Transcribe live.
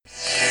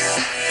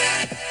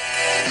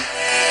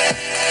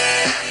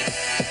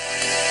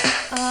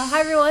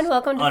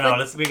welcome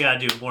to we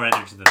gotta do more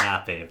energy than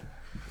that, babe.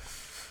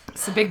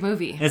 It's a big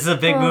movie. It's a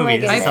big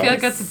movie. I feel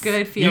like that's a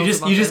good feel.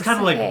 You just kind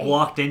of like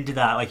walked into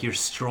that like you're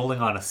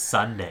strolling on a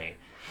Sunday.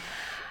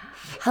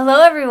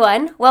 Hello,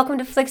 everyone. Welcome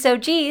to Flix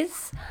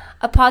OGs,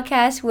 a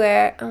podcast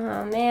where,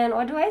 oh man,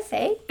 what do I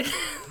say?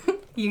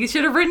 You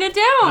should have written it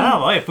down.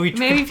 Oh, if we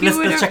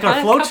let's check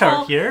our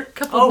flowchart here.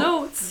 Couple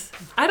notes.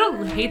 I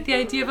don't hate the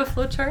idea of a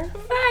flowchart.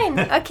 Fine.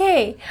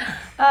 Okay.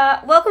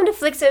 Welcome to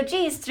Flix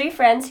OGs, three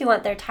friends who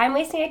want their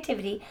time-wasting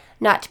activity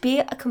not to be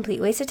a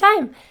complete waste of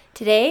time.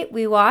 Today,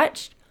 we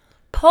watched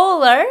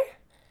Polar.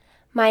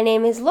 My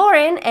name is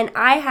Lauren, and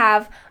I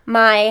have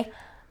my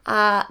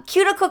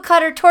cuticle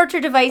cutter torture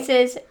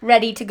devices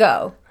ready to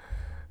go.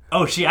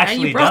 Oh, she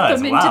actually you brought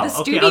does. them into the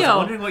studio. Okay, I was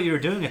wondering what you were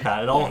doing with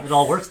that. It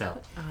all works now.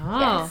 Oh.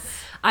 Yes.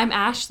 I'm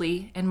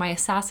Ashley, and my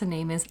assassin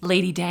name is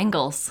Lady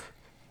Dangles.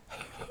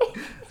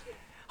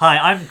 Hi,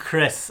 I'm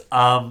Chris,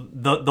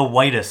 the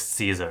whitest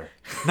Caesar.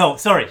 No,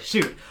 sorry,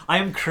 shoot. I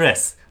am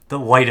Chris, the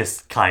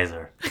whitest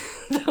Kaiser.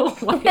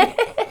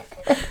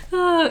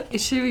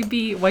 It should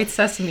be White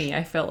Sesame,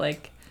 I felt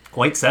like.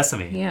 White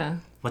sesame? Yeah.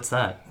 What's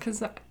that?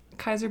 Because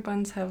Kaiser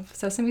buns have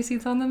sesame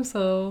seeds on them,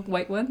 so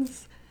white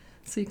ones.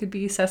 So you could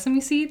be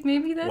sesame seed,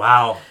 maybe then?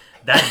 Wow.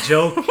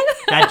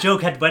 That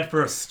joke had went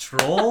for a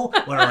stroll,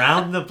 went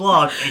around the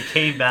block, and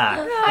came back.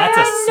 That's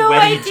a sweaty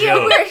I had no idea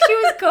joke. where she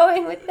was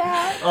going with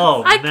that.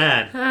 Oh,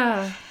 man.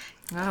 I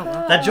don't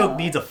know. That joke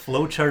needs a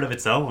flowchart of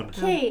its own.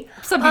 Okay.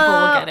 Some people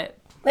will get it.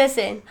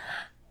 Listen,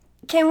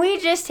 can we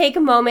just take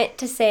a moment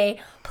to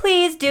say,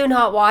 please do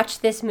not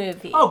watch this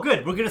movie. Oh, good.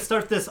 We're going to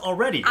start this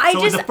already.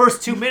 In the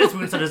first 2 minutes,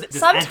 we're going to start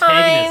this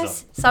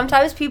antagonism.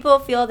 Sometimes people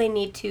feel they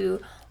need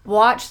to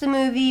watch the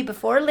movie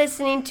before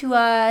listening to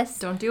us.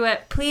 Don't do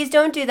it. Please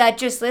don't do that.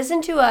 Just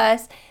listen to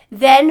us.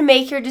 Then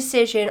make your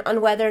decision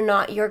on whether or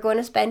not you're going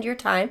to spend your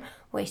time,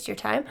 waste your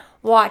time,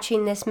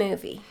 watching this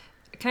movie.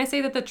 Can I say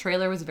that the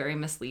trailer was very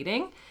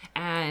misleading?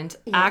 And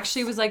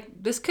actually was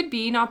like, this could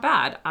be not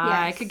bad.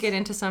 I could get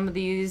into some of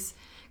these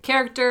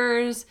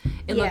characters.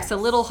 It looks a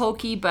little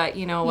hokey, but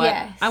you know what?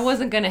 Yes. I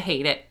wasn't going to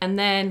hate it. And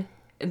then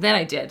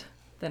I did.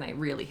 Then I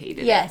really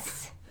hated it.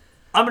 Yes.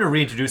 I'm going to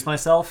reintroduce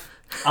myself.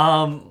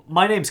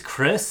 My name's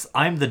Chris.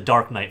 I'm the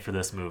Dark Knight for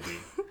this movie.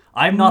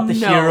 I'm not the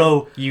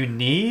hero you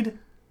need.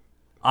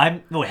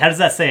 How does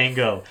that saying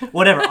go?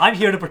 Whatever. I'm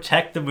here to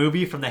protect the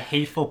movie from the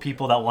hateful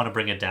people that want to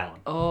bring it down.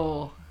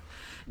 Oh.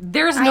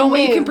 There's no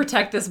way you can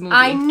protect this movie.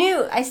 I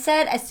knew. I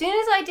said, as soon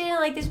as I didn't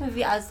like this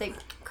movie, I was like,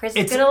 Chris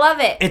is going to love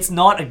it. It's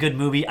not a good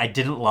movie. I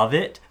didn't love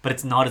it, but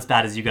it's not as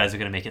bad as you guys are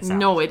going to make it sound.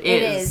 No, it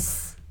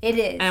is. It is.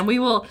 It is. And we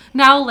will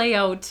now lay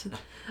out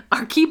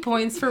our key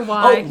points for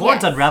why. Oh,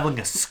 Lauren's unraveling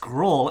a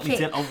scroll. And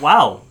said, oh,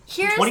 wow.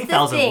 Here's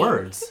 20,000 the thing.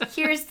 words.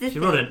 Here's the She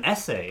thing. wrote an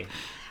essay.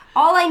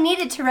 All I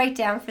needed to write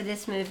down for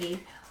this movie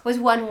was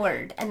one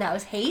word, and that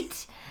was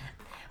hate.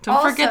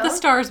 Don't forget the Also,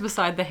 stars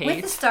beside the hate.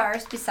 With the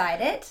stars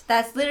beside it.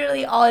 That's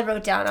literally all I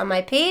wrote down on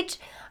my page.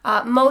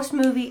 Most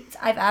movies,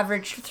 I've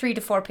averaged 3 to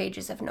 4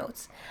 pages of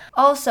notes.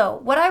 Also,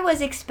 what I was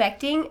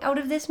expecting out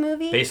of this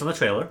movie, Based on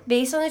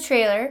the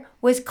trailer,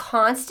 was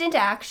constant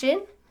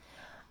action,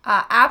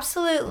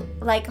 absolute,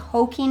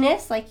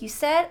 hokiness, like you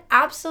said,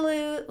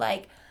 absolute,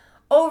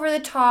 over the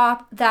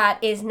top, that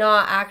is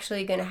not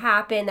actually going to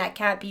happen, that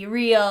can't be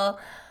real,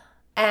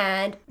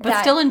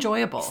 but still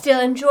enjoyable. Still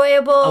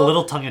enjoyable. A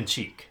little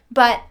tongue-in-cheek.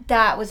 But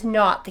that was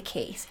not the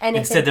case. And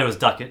Instead, there was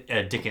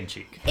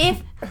dick-in-cheek.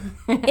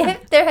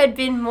 If there had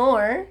been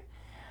more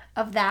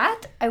of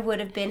that, I would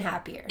have been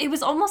happier. It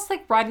was almost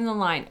like riding the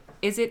line.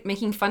 Is it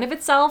making fun of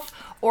itself,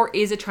 or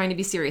is it trying to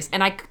be serious?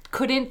 And I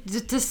couldn't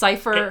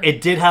decipher. It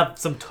did have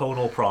some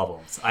tonal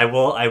problems. I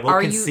will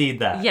concede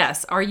that.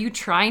 Yes. Are you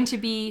trying to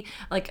be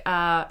like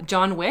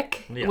John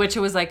Wick, which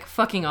was like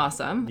fucking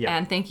awesome? Yeah.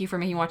 And thank you for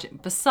making me watch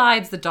it.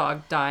 Besides the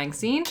dog dying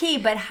scene. Okay,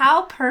 but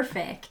how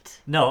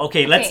perfect? No,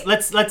 okay.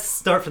 Let's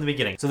start from the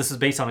beginning. So this is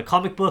based on a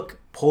comic book.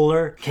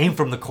 Polar Came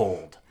from the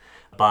Cold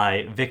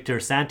by Victor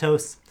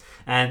Santos,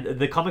 and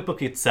the comic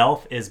book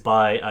itself is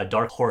by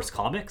Dark Horse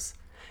Comics.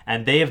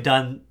 And they have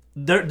done,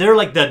 they're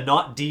like the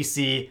not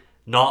DC,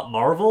 not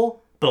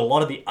Marvel, but a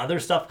lot of the other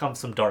stuff comes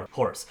from Dark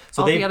Horse.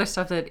 So all the other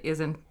stuff that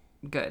isn't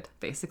good,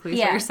 basically, is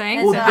what you're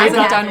saying? Well, That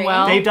hasn't done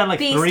well. They've done like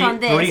Based on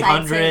this, I'd say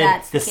 300,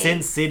 that's the the Sin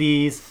case.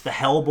 Cities, the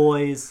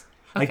Hellboys.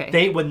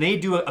 Okay. When they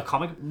do a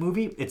comic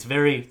movie, it's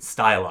very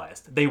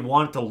stylized. They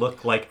want it to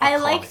look like a I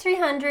comic. like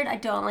 300. I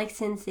don't like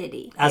Sin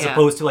City. As Yeah.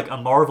 opposed to like a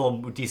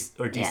Marvel or DC,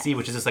 Yes.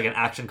 which is just like an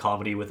action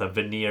comedy with a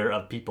veneer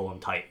of people in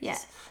tights.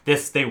 Yes.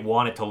 They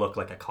want it to look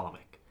like a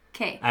comic.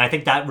 Okay. And I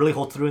think that really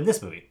holds through in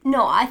this movie.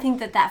 No, I think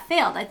that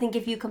failed. I think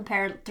if you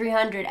compare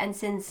 300 and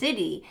Sin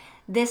City,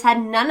 this had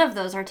none of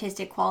those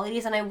artistic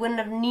qualities, and I wouldn't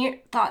have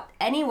thought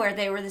anywhere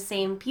they were the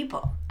same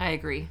people. I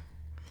agree.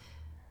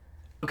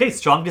 Okay,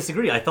 strong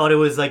disagree. I thought it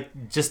was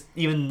like just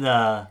even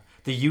the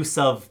use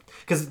of,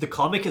 because the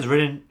comic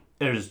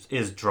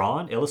is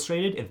drawn,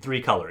 illustrated in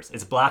 3 colors.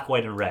 It's black,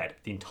 white, and red,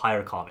 the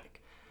entire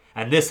comic.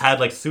 And this had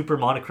like super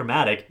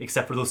monochromatic,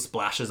 except for those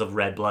splashes of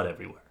red blood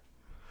everywhere.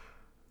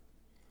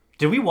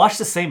 Did we watch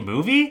the same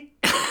movie?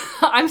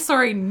 I'm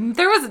sorry.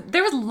 There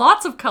was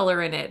lots of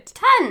color in it.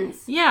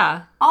 Tons.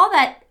 Yeah. All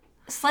that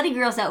slutty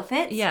girl's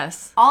outfits.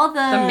 Yes. All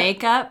the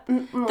makeup,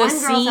 the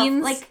girl's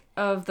scenes like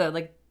of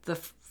the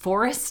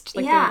forest.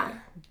 Like yeah.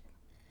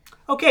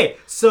 Okay,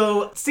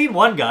 so scene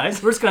 1,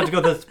 guys. We're just gonna have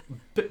to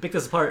go pick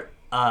this apart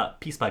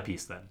piece by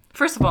piece then.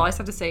 First of all, I just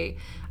have to say,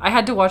 I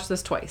had to watch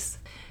this twice.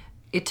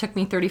 It took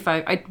me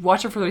I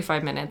watched it for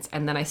 35 minutes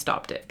and then I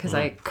stopped it because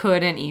I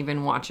couldn't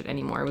even watch it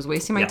anymore. It was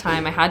wasting my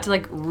time. I had to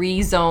like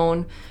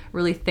rezone,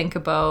 really think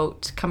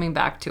about coming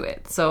back to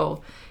it.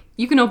 So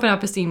you can open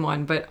up a scene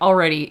 1, but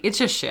already it's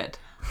just shit.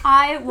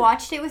 I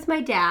watched it with my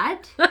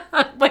dad.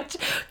 But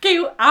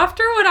okay,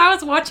 after when I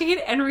was watching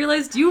it and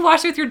realized you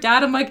watched it with your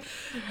dad, I'm like,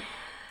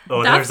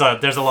 Oh, that's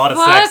there's a lot of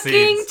sex fucking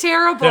scenes.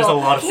 terrible. There's a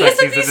lot of sex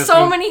scenes in this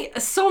so movie.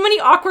 many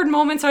awkward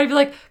moments. I'd be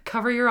like,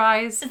 cover your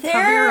eyes,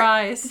 cover your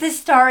eyes. The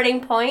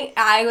starting point,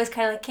 I was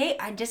kind of like, okay,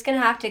 I'm just going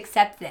to have to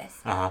accept this.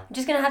 Uh-huh. I'm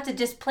just going to have to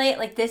just play it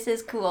like this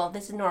is cool.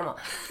 This is normal.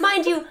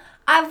 Mind you,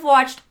 I've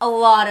watched a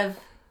lot of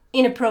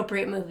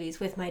inappropriate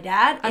movies with my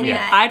dad. I mean,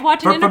 Yeah. I'd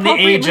watch an From the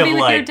inappropriate age movie of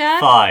with your like dad.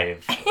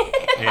 5.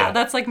 Yeah,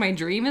 that's like my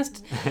dream is.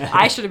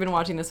 I should have been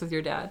watching this with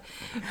your dad.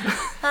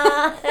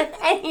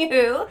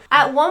 Anywho,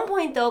 at one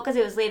point though, because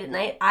it was late at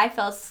night, I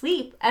fell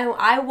asleep and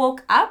I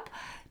woke up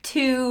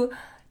to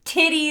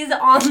titties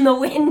on the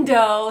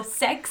window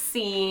sex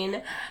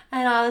scene,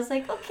 and I was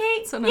like, okay,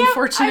 It's an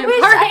unfortunate I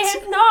wish part. I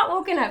had not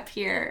woken up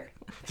here.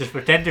 Just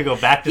pretend to go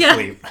back to Yeah.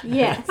 sleep.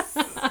 Yes.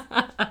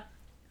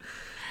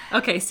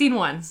 Okay, scene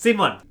 1. Scene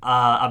 1.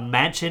 A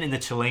mansion in the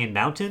Chilean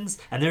mountains,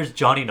 and there's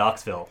Johnny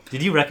Knoxville.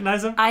 Did you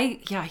recognize him?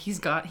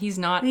 He's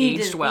not He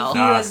aged did- well. he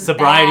was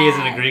Sobriety bad.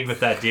 isn't agreeing with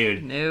that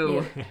dude.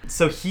 No.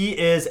 So he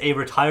is a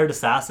retired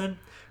assassin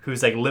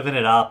who's like living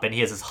it up, and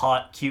he has this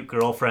hot, cute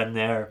girlfriend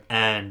there.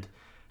 And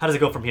how does it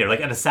go from here? Like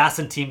an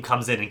assassin team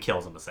comes in and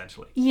kills him,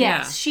 essentially. Yes,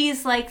 Yeah.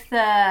 she's like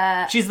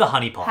the She's the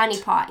honeypot.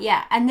 honeypot,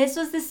 yeah. And this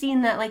was the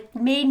scene that like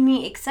made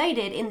me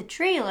excited in the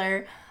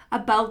trailer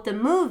about the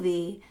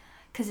movie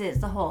because it's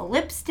the whole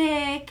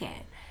lipstick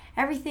and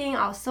everything.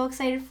 I was so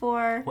excited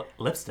for. What,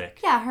 lipstick?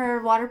 Yeah,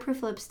 her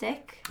waterproof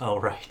lipstick. Oh,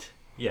 right.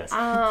 Yes.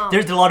 Oh.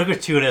 There's a lot of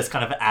gratuitous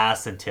kind of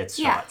ass and tits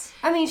Yeah, shots.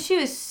 I mean she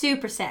was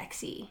super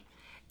sexy.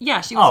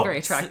 Yeah, she was very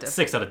attractive.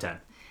 6 out of 10.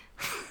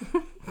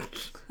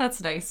 That's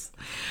nice.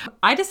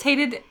 I just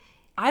hated.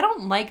 I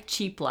don't like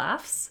cheap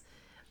laughs,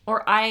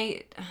 or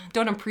I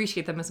don't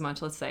appreciate them as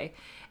much. Let's say.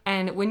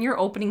 And when your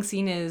opening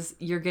scene is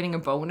you're getting a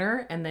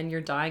boner and then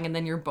you're dying and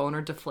then your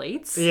boner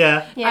deflates.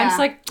 Yeah. Yeah. I'm just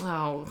like,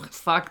 oh,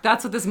 fuck.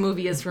 That's what this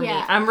movie is for me.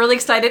 Yeah. I'm really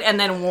excited. And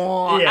then,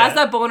 whoa, Yeah. as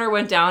that boner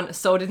went down,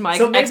 so did my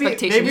So maybe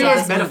expectations it of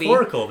was this movie.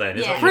 metaphorical then,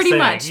 is Yeah. what you're Pretty saying.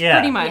 much. Yeah.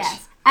 Pretty much.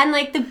 Yes. And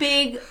like the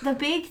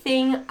big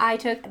thing I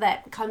took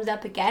that comes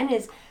up again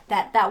is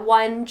that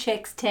one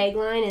chick's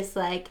tagline is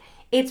like,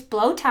 it's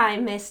blow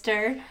time,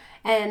 mister.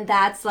 And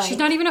that's like She's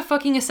not even a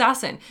fucking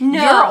assassin.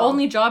 No. Your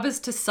only job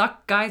is to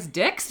suck guys'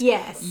 dicks.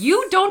 Yes.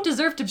 You don't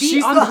deserve to be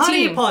She's on the the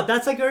team. honeypot.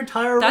 That's like her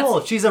entire That's- role.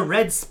 She's a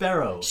red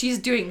sparrow. She's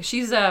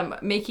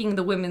making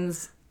the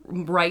women's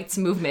rights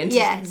movement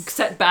Yes.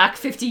 set back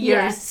 50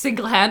 years Yes.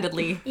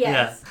 single-handedly.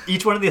 Yes. Yeah.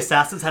 Each one of the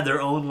assassins had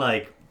their own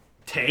like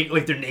tag,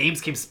 like their names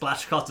came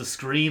splashed across the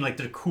screen, like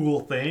their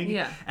cool thing.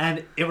 Yeah.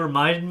 And it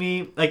reminded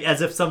me, like,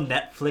 as if some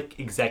Netflix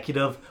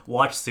executive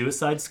watched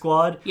Suicide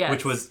Squad, Yes.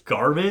 which was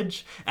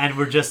garbage, and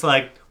we're just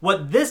like,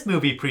 what this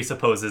movie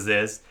presupposes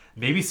is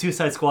maybe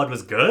Suicide Squad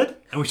was good,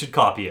 and we should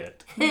copy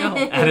it. No.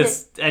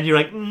 And you're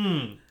like,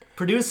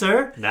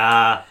 producer,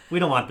 nah, we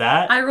don't want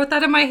that. I wrote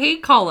that in my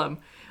hate column.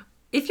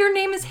 If your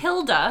name is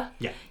Hilda,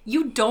 Yeah.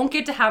 you don't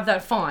get to have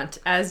that font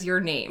as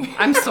your name.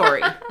 I'm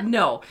sorry.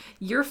 No.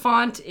 Your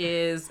font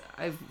is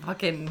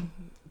fucking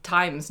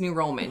Times New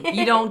Roman.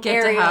 You don't get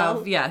Arial. to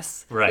have,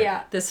 yes, Right.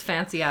 Yeah. this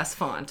fancy ass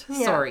font.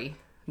 Yeah. Sorry.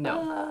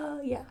 No.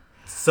 Yeah.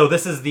 So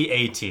this is the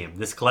A team,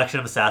 this collection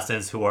of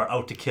assassins who are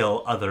out to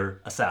kill other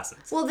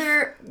assassins. Well,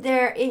 they're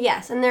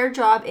yes, and their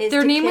job is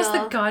Their to name kill, was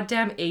the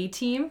goddamn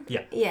A-Team?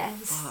 Yeah.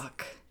 Yes.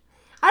 Fuck.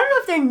 I don't know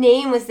if their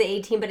name was the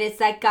A team, but it's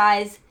that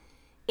guy's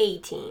A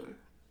team.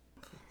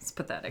 It's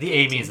pathetic. The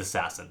A means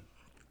assassin.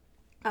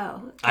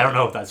 Oh. I don't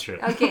know if that's true.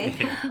 Okay.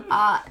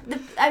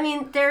 I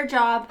mean, their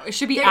job. It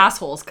should be they're-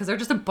 assholes, because they're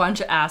just a bunch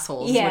of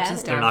assholes, Yeah. which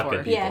is They're stand not for.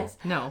 good people. Yes.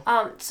 No.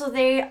 So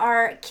they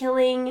are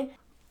killing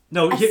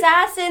No,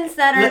 assassins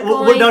that are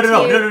no, going no. to.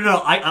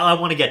 I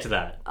want to get to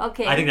that.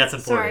 Okay. I think that's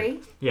important. Sorry.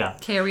 Yeah.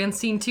 Okay, are we on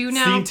scene 2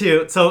 now? Scene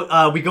 2.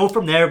 So we go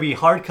from there. We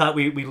hard cut.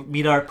 We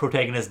meet our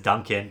protagonist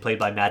Duncan, played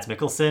by Mads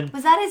Mikkelsen.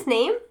 Was that his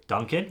name?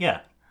 Duncan,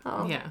 yeah.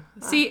 Oh. Yeah.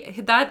 See,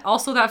 that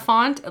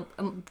font,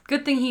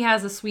 good thing he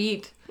has a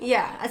sweet...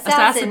 Yeah, assassin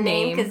Assassin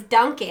name name. because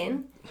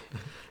Duncan.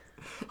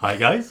 Hi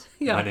guys.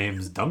 Yeah. My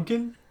name's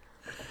Duncan.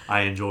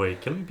 I enjoy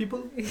killing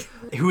people.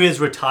 Who is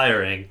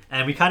retiring,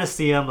 and we kind of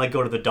see him like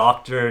go to the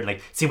doctor and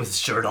like see him with his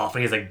shirt off,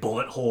 and he has like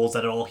bullet holes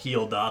that are all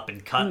healed up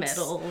and cuts,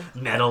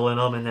 metal in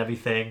them and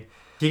everything.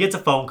 He gets a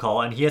phone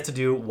call and he has to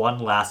do one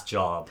last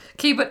job.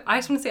 Okay, but I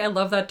just want to say I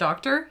love that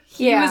doctor.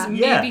 He Yeah. was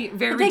Yeah. maybe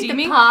very I think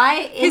redeeming. the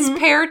pie His in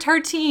pear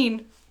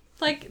tartine.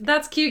 Like,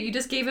 that's cute. You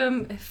just gave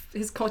him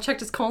checked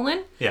his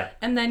colon. Yeah.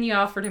 And then you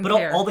offered him But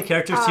hair. all the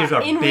characters here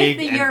are in big with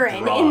the and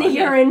urine, broad. in the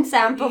Yeah. urine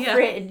sample Yeah.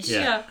 fridge.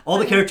 Yeah. All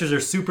the characters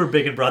are super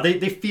big and broad.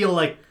 They feel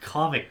like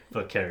comic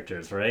book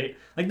characters, right?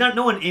 Like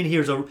no one in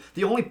here is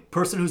the only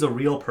person who's a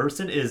real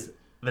person is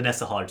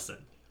Vanessa Hudson.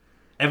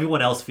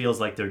 Everyone else feels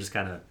like they're just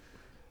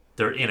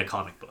they're in a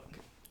comic book.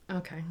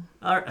 Okay.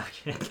 All right,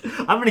 okay.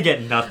 I'm gonna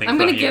get nothing. I'm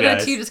from going to give guys.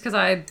 that to you just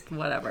because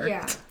whatever.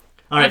 Yeah.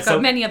 All right, I've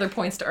got many other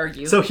points to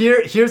argue. So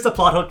here's the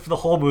plot hook for the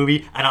whole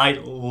movie, and I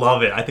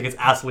love it. I think it's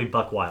absolutely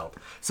buck wild.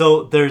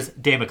 So there's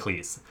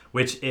Damocles,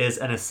 which is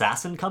an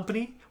assassin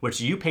company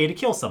which you pay to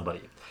kill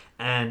somebody,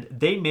 and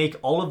they make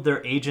all of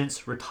their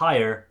agents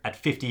retire at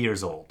 50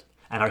 years old.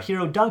 And our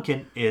hero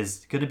Duncan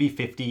is going to be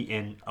 50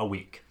 in a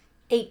week.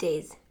 8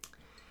 days.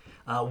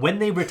 When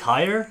they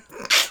retire,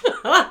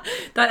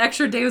 that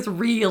extra day was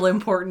real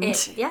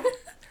important. Yeah.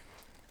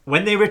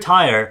 when they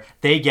retire,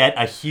 they get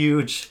a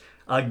huge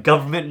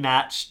government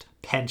matched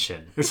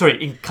pension. Or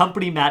sorry,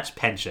 company matched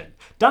pension.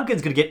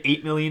 Duncan's going to get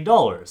 $8 million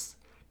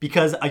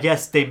because I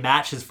guess they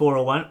match his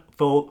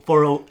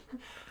 401k.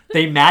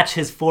 They match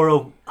his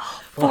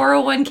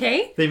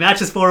 401k? They match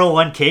his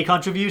 401k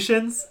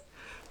contributions.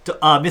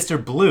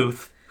 Mr.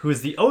 Bluth, who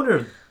is the owner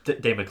of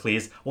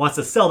Damocles, wants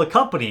to sell the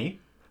company,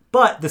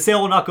 but the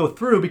sale will not go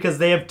through because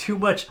they have too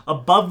much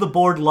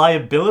above-the-board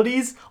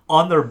liabilities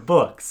on their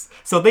books.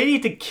 So they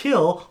need to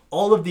kill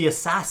all of the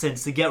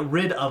assassins to get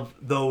rid of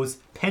those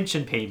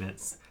pension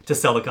payments to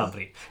sell the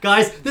company.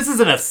 Guys, this is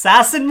an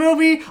assassin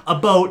movie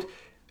about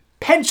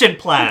pension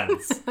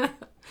plans.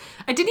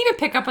 I didn't even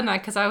pick up on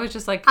that because I was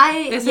just like,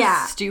 this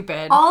is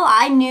stupid. All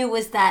I knew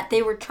was that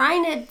they were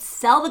trying to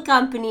sell the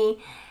company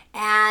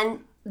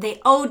and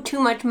they owed too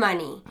much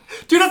money.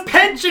 Dude, a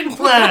pension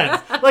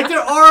plans! Like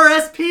their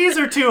RRSPs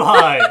are too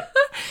high.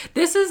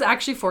 This is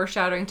actually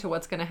foreshadowing to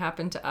what's going to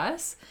happen to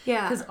us.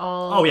 Yeah. Because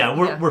Oh yeah,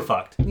 we're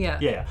fucked. Yeah.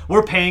 Yeah.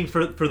 We're paying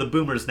for the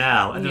boomers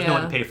now, and there's no Yeah.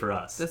 one to pay for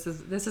us. This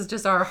is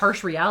just our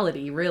harsh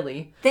reality,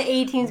 really. The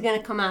A-Team's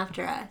gonna come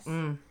after us.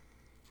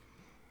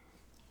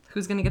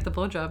 Who's going to get the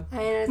blowjob?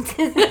 I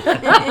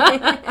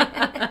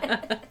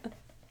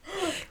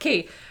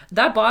Okay,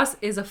 that boss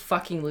is a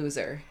fucking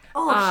loser.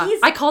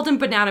 he's... I called him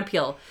Banana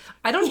Peel.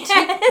 I don't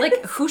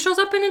like who shows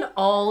up in an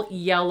all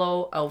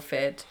yellow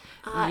outfit.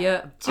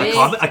 Yeah, big,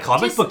 A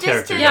comic book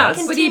character, Yeah,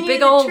 yes. but he continue big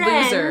the old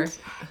trend, loser.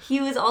 He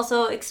was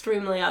also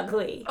extremely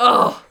ugly.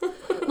 Oh,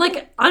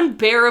 like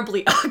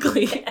unbearably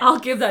ugly. I'll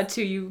give that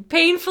to you.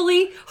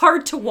 Painfully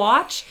hard to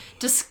watch,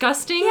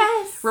 disgusting,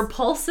 Yes.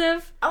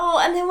 repulsive. Oh,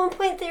 and then one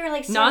point they were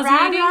like saran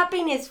Nauseating?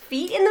 wrapping his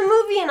feet in the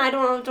movie, and I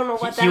don't know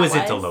what that He was.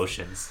 was into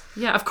lotions.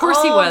 Yeah, of course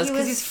he Oh, was he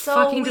because was he's so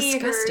fucking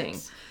weird. disgusting.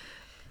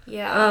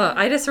 Yeah.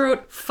 I just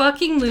wrote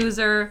fucking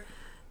loser,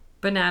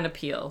 Banana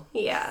Peel.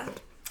 Yeah.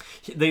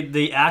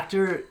 The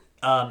actor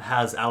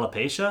has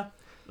alopecia,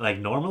 like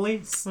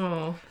normally,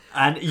 Oh,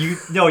 and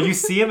you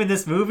see him in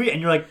this movie, and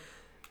you're like,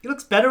 he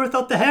looks better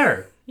without the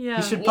hair. yeah.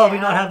 He should probably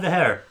Yeah. not have the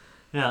hair.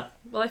 Yeah.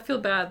 Well, I feel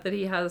bad that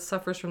he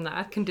suffers from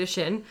that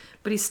condition,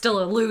 but he's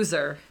still a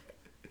loser.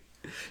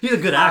 He's a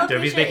good actor.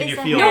 If he's Alopecia making you is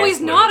a feel. hair No, he's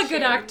awkward. not a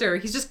good actor.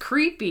 He's just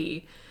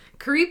creepy.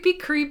 Creepy.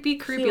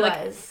 He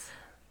Like, was.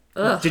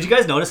 ugh. Did you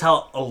guys notice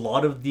how a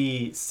lot of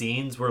the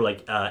scenes were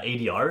like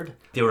ADR'd?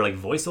 They were like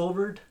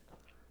voice-overed,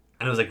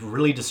 and it was like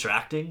really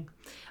distracting.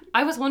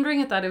 I was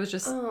wondering if that it was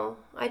just. Oh,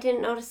 I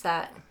didn't notice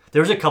that.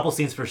 There was a couple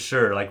scenes for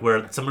sure, like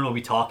where someone will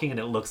be talking and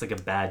it looks like a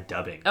bad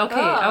dubbing. Okay,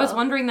 I was Oh.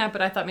 wondering that,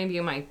 but I thought maybe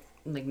my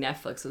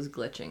Netflix was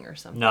glitching or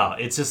something. No,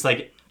 it's just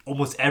like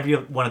almost every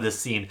one of the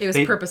scene. It was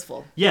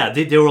purposeful. Yeah,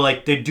 they were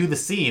like they'd do the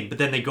scene, but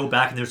then they go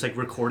back and they're just like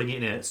recording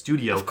it in a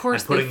studio Of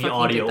course, and putting they the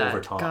fucking audio did that.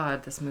 over top.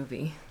 God, this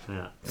movie.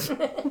 Yeah.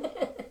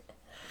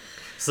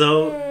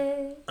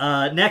 So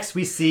next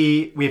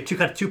we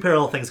have two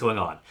parallel things going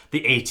on.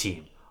 The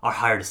A-Team, our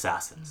hired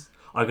assassins,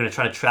 are going to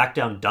try to track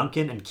down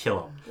Duncan and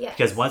kill him. Yes.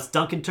 Because once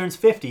Duncan turns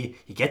 50,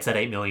 he gets that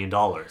 $8 million.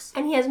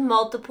 And he has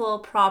multiple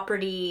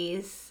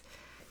properties.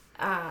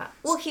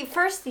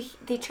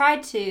 They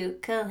tried to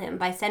kill him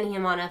by sending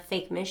him on a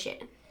fake mission.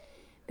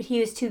 But he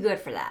was too good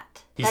for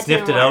that. He That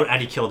sniffed it didn't out work.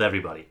 and he killed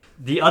everybody.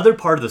 The other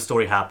part of the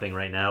story happening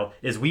right now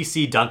is we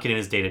see Duncan in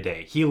his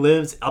day-to-day. He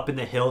lives up in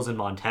the hills in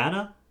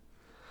Montana,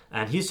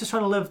 and he's just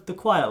trying to live the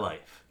quiet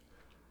life.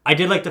 I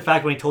did like the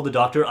fact when he told the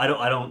doctor, I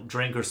don't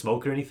drink or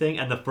smoke or anything,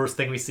 and the first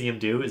thing we see him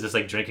do is just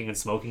like drinking and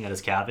smoking at his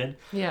cabin.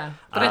 Yeah,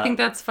 but I think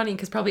that's funny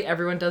because probably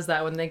everyone does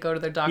that when they go to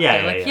their doctor.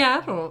 Yeah, They're yeah, like, yeah.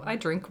 I don't. I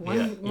drink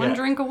one Yeah.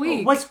 drink a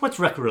week. What's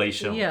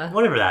recreational? Yeah,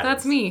 Whatever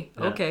That's is. me.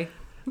 Yeah. Okay.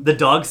 The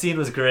dog scene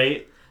was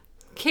great.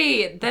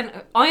 Okay, then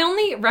I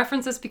only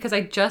reference this because I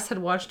just had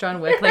watched John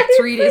Wick like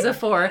 3 days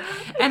before,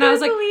 and I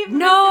was like, believe the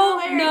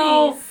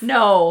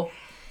no.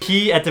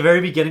 He, at the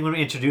very beginning when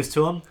we introduced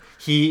to him,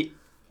 he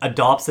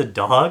adopts a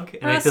dog.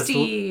 And it's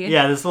Rusty.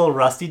 this little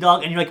Rusty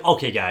dog. And you're like,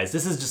 okay, guys,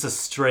 this is just a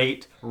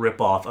straight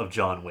ripoff of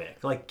John Wick.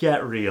 Like,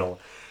 get real.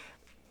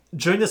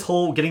 During this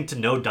whole getting to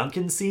know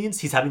Duncan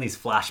scenes, he's having these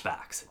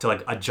flashbacks to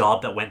like a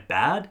job that went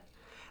bad.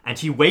 And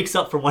he wakes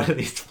up from one of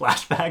these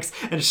flashbacks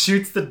and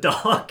shoots the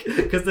dog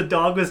because the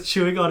dog was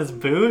chewing on his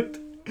boot.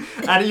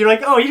 And you're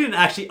like, oh, he didn't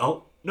actually.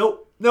 Oh, no,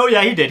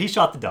 yeah, he did. He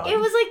shot the dog. It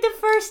was like the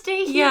first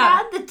day he Yeah.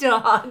 had the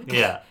dog.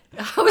 Yeah.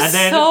 I was And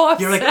then so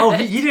upset. you're like, oh,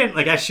 he didn't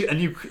like actually, and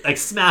you like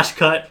smash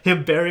cut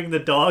him burying the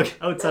dog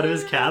outside of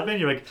his cabin.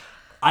 You're like,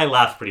 I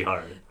laughed pretty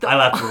hard. I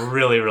laughed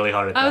really, really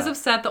hard at that. I was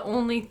upset. The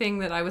only thing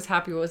that I was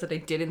happy with was that I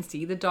didn't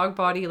see the dog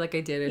body like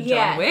I did in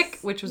Yes. John Wick,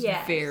 which was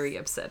Yes. very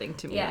upsetting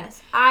to me.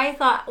 Yes. I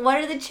thought, what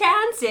are the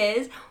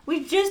chances?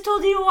 We just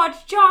told you to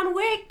watch John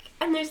Wick,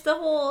 and there's the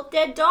whole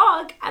dead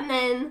dog, and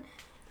then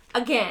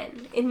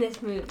again in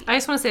this movie. I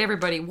just want to say,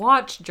 everybody,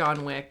 watch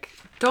John Wick.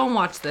 Don't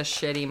watch this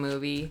shitty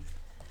movie.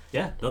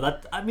 Yeah, no,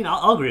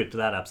 I'll agree to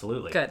that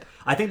absolutely. Good.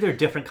 I think they're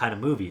different kind of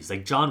movies.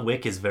 Like John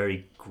Wick is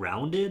very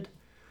grounded,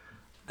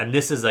 and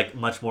this is like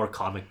much more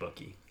comic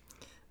booky.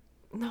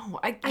 No,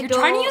 you're don't-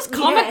 trying to use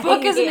comic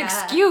book as an yeah.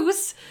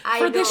 excuse I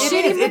for this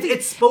don't. shitty It is. movie.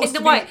 It's supposed And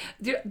to why?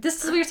 be.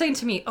 This is what you're saying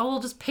to me. Oh, we'll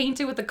just paint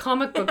it with a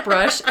comic book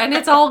brush and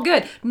it's all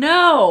good.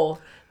 No,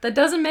 that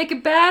doesn't make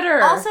it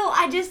better. Also,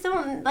 I just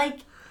don't like.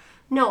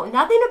 No,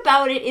 nothing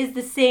about it is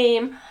the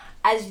same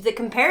as the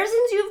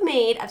comparisons you've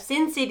made of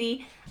Sin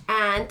City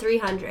and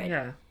 300.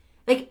 yeah.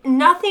 Like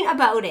nothing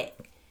about it.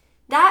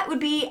 That would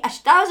be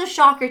that was a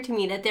shocker to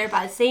me that they're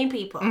by the same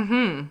people.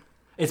 Mm-hmm.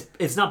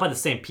 It's not by the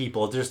same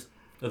people. There's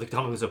the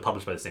comic books are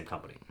published by the same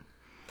company.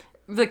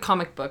 The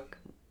comic book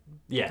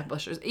Yeah.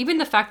 publishers. Even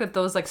the fact that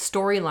those like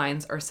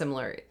storylines are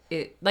similar.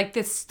 It like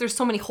this. There's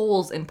so many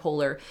holes in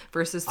Polar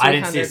versus 300. I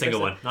didn't see a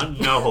single one.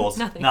 No holes.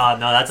 Nothing. No,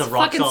 that's a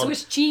rock fucking solid.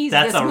 Swiss cheese,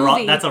 That's this a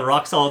movie. that's a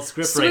rock solid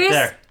script Swiss right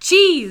there.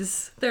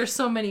 cheese. There's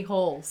so many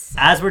holes.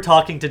 As we're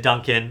talking to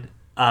Duncan,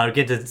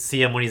 get to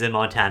see him when he's in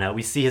Montana.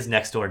 We see his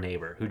next door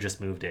neighbor who just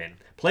moved in,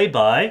 played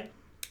by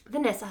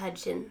Vanessa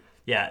Hudgens.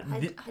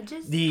 the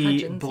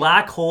Hudgens,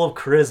 black hole of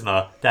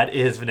charisma that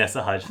is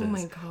Vanessa Hudgens. Oh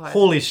my God.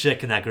 Holy shit,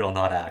 can that girl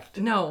not act?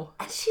 No,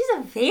 And she's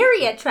a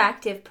very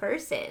attractive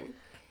person.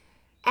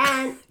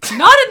 And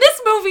not in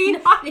this movie.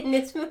 not in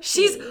this movie.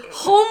 She's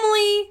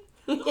homely,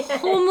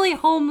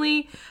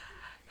 homely.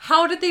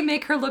 How did they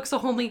make her look so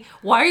homely?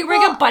 Why are you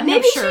wearing a button-up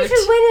maybe shirt? she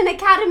should win an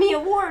Academy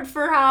Award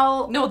for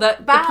how. No, the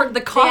bad they had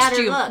her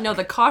costume. look. No,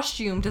 the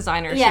costume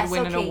designer Yes, should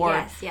win an okay,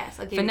 award. Yes,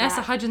 okay.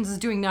 Vanessa Hudgens is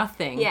doing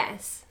nothing.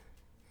 Yes.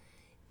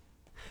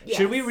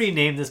 Should we Yes.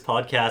 rename this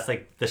podcast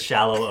like the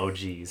Shallow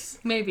OGs?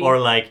 Maybe. Or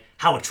like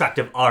How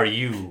Attractive Are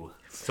You?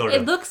 Sort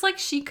It of. looks like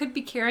she could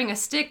be carrying a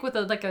stick with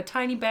a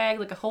tiny bag,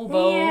 like a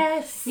hobo.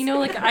 Yes. You know,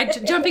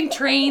 like jumping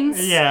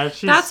trains. Yeah,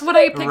 she's That's what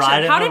I pictured.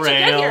 riding How the did you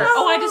get here? rails.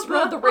 Oh, I just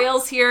rode the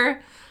rails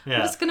here. Yeah.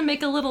 I'm just gonna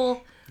make a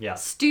little Yeah.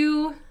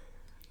 stew,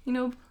 you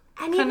know,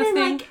 And kind of even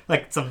thing. like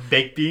Like some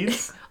baked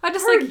beans. I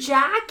just her like.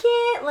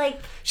 jacket, like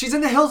She's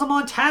in the hills of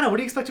Montana. What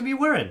do you expect to be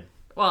wearing?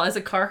 Well, is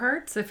it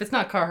Carhartt? If it's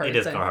not Carhartt, It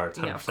is then- Carhartt,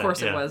 Yeah, of 100%,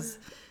 course yeah. it was.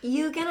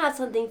 you can have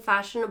something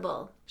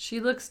fashionable. She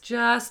looks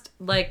just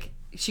like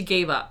she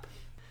gave up.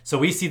 So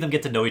we see them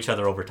get to know each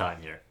other over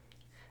time here.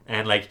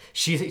 And like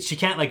she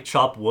can't like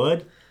chop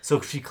wood, so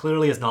she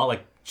clearly is not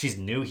like she's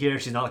new here.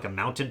 She's not like a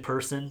mountain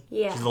person.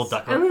 Yeah. She's a little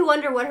duck. And we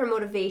wonder what her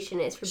motivation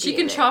is for She being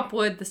can there. chop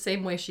wood the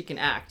same way she can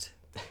act.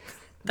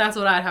 That's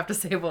what I'd have to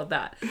say about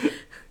that.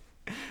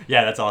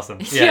 Yeah, that's awesome.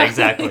 Yeah,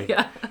 exactly.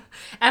 Yeah.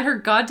 And her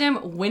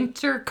goddamn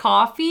winter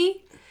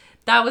coffee,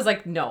 that was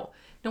like, no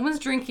one's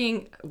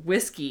drinking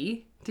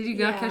whiskey. Did you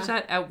not Yeah. catch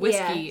that? At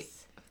whiskey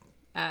Yes.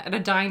 at a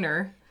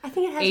diner. I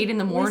think it has 8 in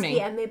the morning.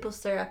 whiskey and maple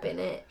syrup in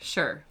it.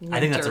 Sure. I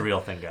think that's a winter. real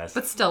thing, guys.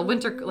 But still,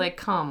 winter, like,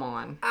 come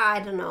on. I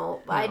don't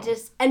know. I No.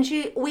 just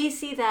we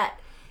see that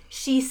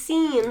she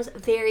seems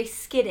very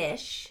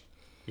skittish,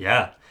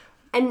 Yeah.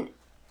 and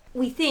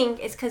we think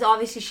it's because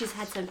obviously she's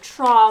had some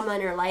trauma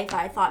in her life.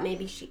 I thought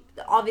maybe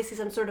obviously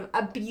some sort of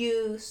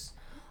abuse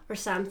or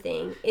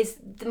something is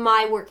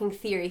my working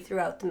theory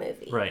throughout the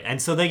movie. Right.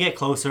 And so they get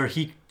closer.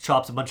 He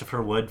chops a bunch of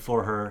her wood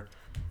for her.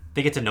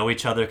 They get to know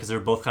each other because they're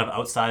both kind of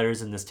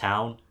outsiders in this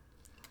town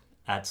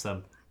at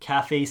some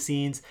cafe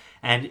scenes.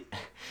 And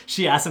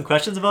she asks him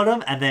questions about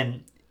him. And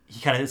then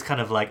he is kind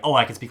of like, oh,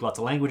 I can speak lots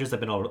of languages. I've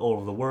been all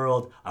over the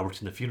world. I worked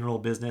in the funeral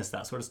business,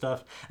 that sort of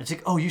stuff. And she's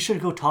like, oh, you should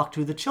go talk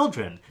to the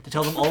children to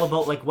tell them all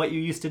about like what you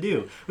used to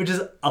do, which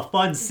is a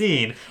fun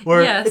scene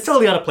where Yes. it's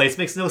totally out of place.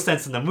 Makes no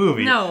sense in the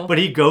movie. No. But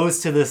he goes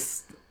to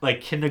this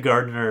like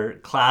kindergartner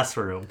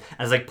classroom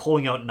and is like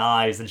pulling out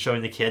knives and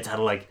showing the kids how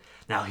to like,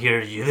 now here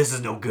you, this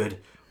is no good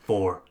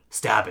for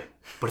stabbing,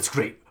 but it's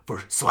great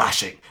for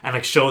slashing, and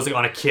like shows like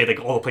on a kid like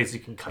all the places you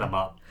can cut him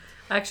up.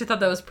 I actually thought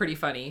that was pretty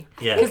funny.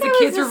 Yeah. Because the I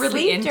kids was were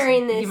really asleep into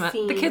during this The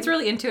scene. kids were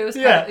really into it. It was,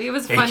 Yeah. it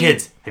was Hey funny.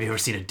 kids, have you ever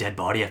seen a dead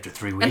body after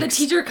 3 weeks? And the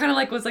teacher kind of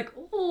like was like,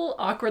 oh,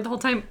 awkward the whole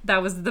time.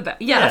 That was the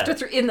best. Yeah, Yeah.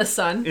 after in the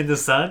sun. in the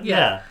sun.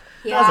 Yeah.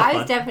 Yeah, That was a I was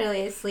fun-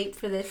 definitely asleep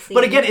for this scene.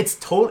 But again, it's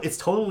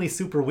totally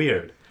super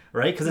weird,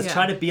 right? Because it's Yeah.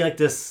 trying to be like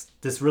this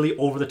really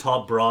over the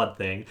top broad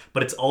thing,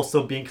 but it's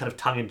also being kind of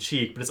tongue in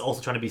cheek, but it's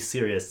also trying to be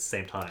serious at the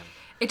same time.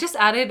 It just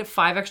added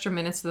 5 extra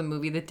minutes to the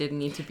movie that didn't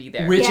need to be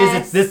there. Which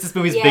Yes. is this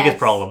movie's Yes. biggest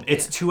problem.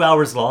 It's 2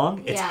 hours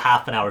long. It's Yeah.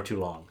 half an hour too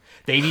long.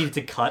 They needed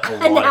to cut a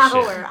An lot of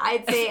shit. hour.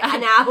 I'd say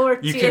an hour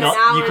to You an cannot-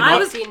 hour you and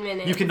cannot- 15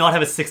 minutes. You cannot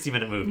have a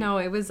 60-minute movie. No,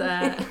 it was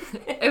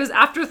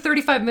after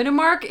 35-minute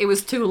mark, it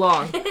was too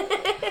long.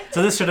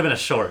 So this should have been a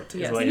short,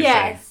 is Yes. what you're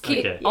Yes. saying.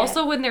 Okay. Okay.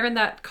 Also, when they're in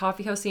that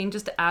coffee house scene,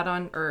 just to add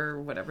on, or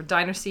whatever,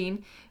 diner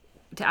scene,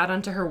 to add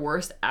on to her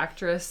worst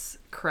actress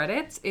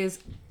credits is,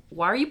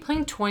 why are you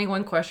playing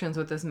 21 questions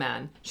with this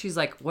man? She's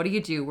like, what do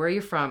you do? Where are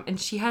you from? And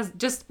she has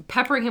just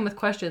peppering him with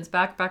questions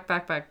back.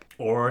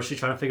 Or is she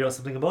trying to figure out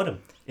something about him?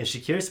 Is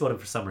she curious about him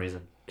for some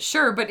reason?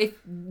 Sure, but if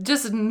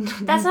just...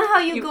 That's not how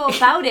you go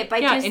about it, by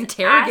Yeah, just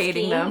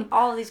interrogating asking them.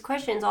 all these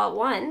questions all at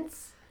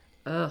once.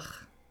 Ugh.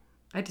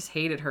 I just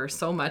hated her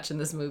so much in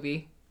this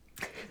movie.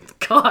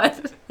 God,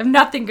 I have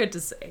nothing good to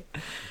say.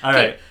 All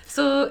right.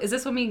 So is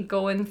this when we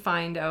go and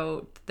find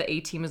out the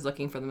A-team is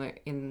looking for them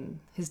in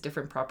his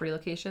different property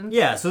locations?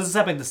 Yeah, so this is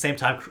happening at the same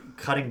time,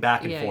 cutting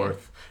back and Yeah,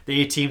 forth.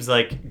 The A-team's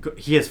like,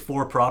 he has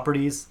 4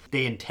 properties.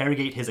 They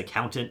interrogate his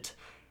accountant,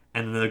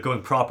 and then they're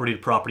going property to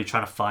property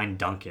trying to find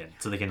Duncan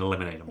so they can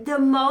eliminate him. The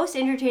most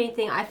entertaining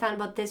thing I found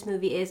about this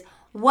movie is,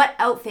 what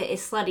outfit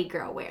is Slutty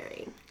Girl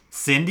wearing?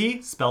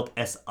 Cindy, spelled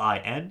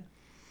S-I-N.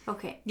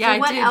 Okay. Yeah, so I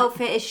what did.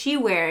 outfit is she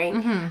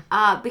wearing?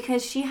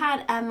 Because she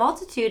had a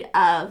multitude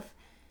of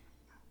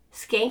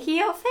skanky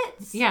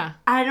outfits. Yeah.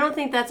 I don't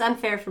think that's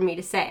unfair for me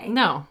to say.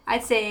 No.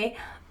 I'd say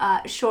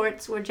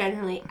shorts were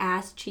generally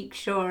ass cheek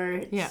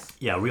shorts. Yeah.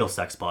 Yeah, real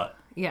sex spot.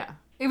 Yeah.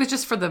 It was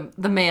just for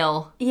the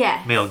male,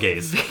 Yes. Male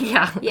gaze.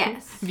 yeah,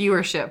 Yes.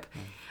 viewership.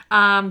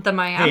 The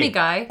Miami Hey,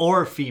 guy.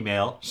 Or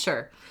female.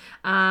 Sure.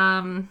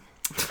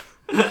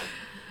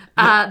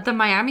 The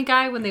Miami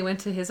guy, when they went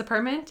to his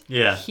apartment,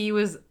 Yeah. he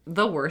was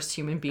the worst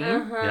human being.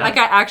 Yeah. Like,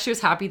 I actually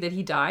was happy that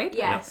he died.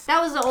 Yes.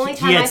 That was the only He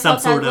time had I some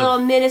felt that sort of- little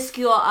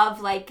minuscule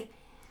of, like,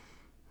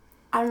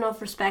 I don't know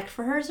if respect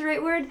for her is the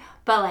right word,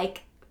 but,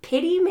 like,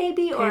 pity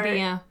maybe? Or Pity,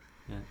 yeah.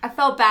 I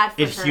felt bad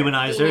for It her.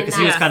 humanized being her in because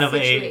he was that kind of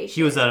situation.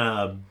 he was an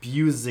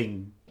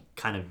abusing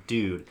kind of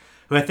dude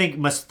who I think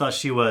must have thought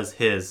she was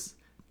his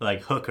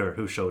like hooker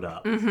who showed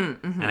up.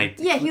 And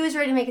Yeah, he was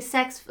ready to make a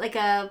sex, like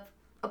a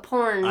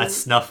porn. a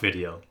snuff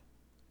video.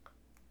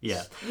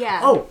 Yeah.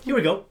 Yeah. Oh, here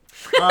we go.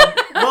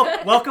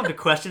 Welcome to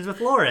Questions with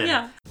Lauren.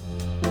 Yeah.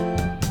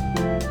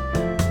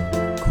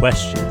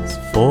 Questions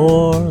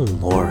for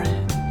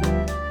Lauren.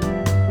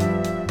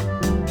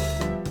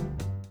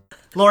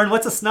 Lauren,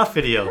 what's a snuff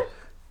video?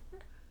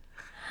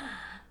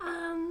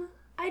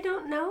 I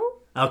don't know.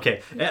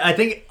 Okay, I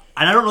think,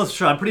 and I don't know if it's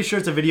true, I'm pretty sure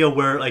it's a video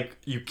where, like,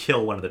 you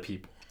kill one of the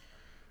people.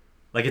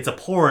 Like, it's a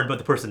porn, but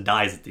the person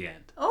dies at the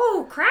end.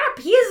 Oh, crap.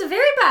 He is a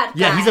very bad guy.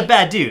 Yeah, he's a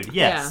bad dude,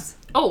 yes.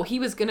 Yeah. Oh, he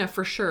was gonna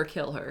for sure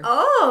kill her.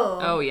 Oh.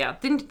 Oh yeah.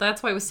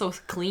 That's why it was so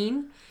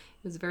clean.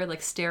 It was very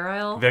like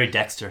sterile. Very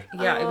Dexter.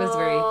 Yeah, it was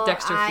very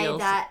Dexter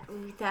feels.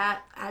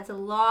 That adds a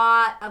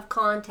lot of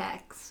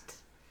context.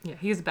 Yeah,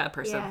 he was a bad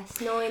person. Yes,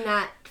 knowing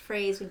that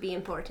phrase would be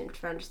important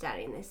for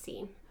understanding this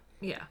scene.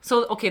 Yeah.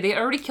 So okay, they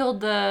already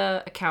killed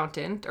the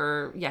accountant,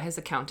 or his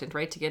accountant,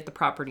 right, to get the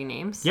property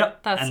names.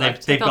 Yep. That And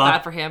sucked. they've I felt gone-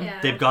 bad for him. Yeah.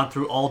 They've gone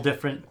through all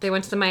different... They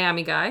went to the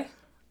Miami guy.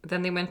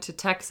 Then they went to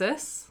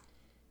Texas.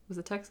 Was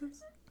it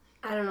Texas?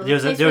 I don't know. There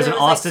was place an where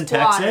like, Austin,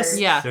 Texas. squatters.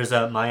 Yeah. There's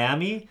a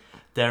Miami.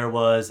 There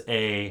was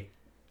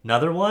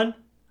another one.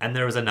 And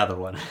there was another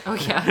one. Oh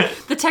yeah,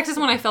 the Texas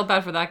one. I felt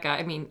bad for that guy.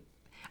 I mean,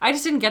 I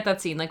just didn't get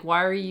that scene. Like,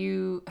 why are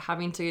you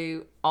having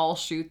to all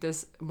shoot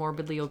this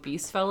morbidly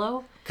obese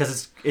fellow?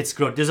 Because it's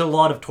gross. There's a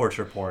lot of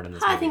torture porn in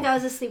this movie. I think I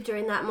was asleep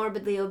during that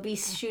morbidly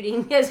obese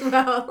shooting as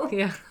well.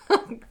 Yeah,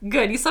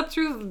 good. You slept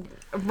through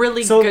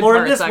really So, good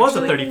Lauren, parts, this was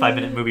a actually.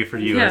 35-minute movie for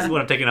you. Yeah. That's what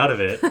I'm taking out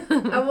of it.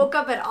 I woke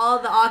up at all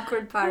the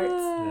awkward parts.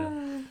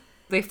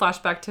 They flash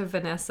back to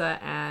Vanessa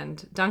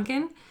and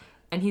Duncan,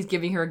 and he's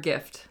giving her a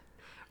gift.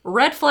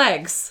 Red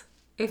flags.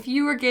 If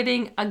you were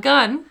getting a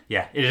gun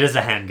Yeah, it is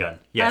a handgun.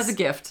 Yes. as a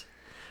gift,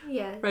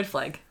 Yeah. red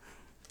flag.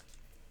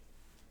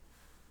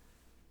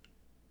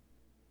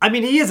 I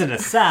mean, he is an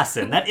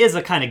assassin. That is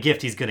a kind of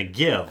gift he's going to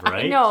give,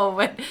 right? I know,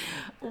 but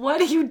what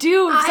do you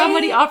do if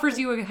somebody I- offers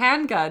you a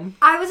handgun?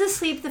 I was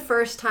asleep the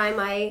first time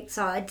I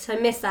saw it, so I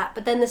missed that.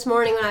 But then this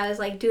morning when I was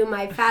like doing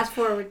my fast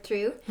forward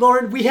through,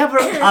 Lauren, we have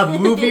a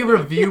movie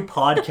review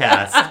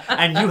podcast,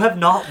 and you have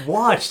not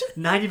watched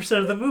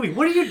 90% of the movie.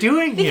 What are you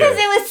doing here? because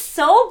it was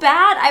so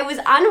bad, I was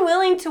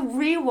unwilling to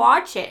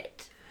rewatch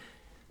it.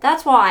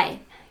 That's why.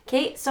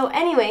 Okay, so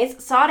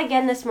anyways, saw it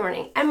again this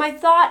morning, and my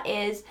thought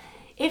is,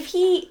 if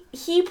he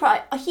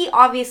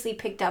obviously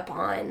picked up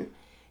on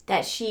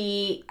that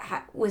she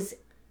was,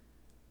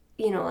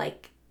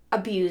 like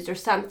abused or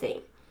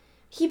something.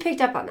 He picked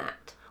up on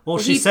that. Well,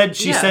 He- said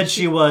yeah,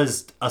 she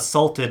was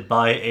assaulted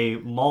by a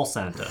mall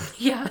Santa.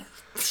 Yeah.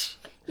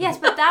 Yes,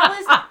 but that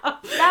was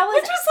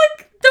Which was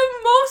like the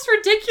most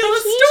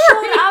ridiculous he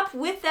story. showed up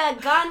with a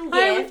gun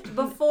gift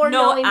before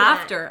No, knowing that.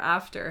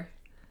 after.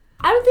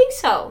 I don't think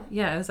so.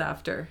 Yeah, it was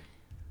after.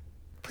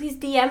 Please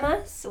DM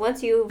us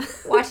once you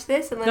watch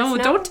this and let No, us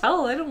know. don't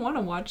tell. I don't want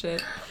to watch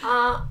it.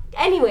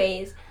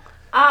 Anyways,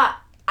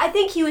 I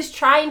think he was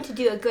trying to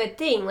do a good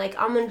thing. Like,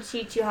 I'm going to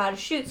teach you how to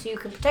shoot so you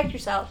can protect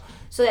yourself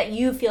so that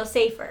you feel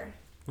safer.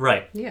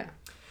 Right. Yeah.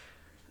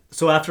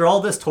 So after all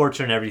this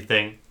torture and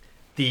everything,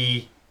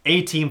 the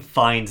A-team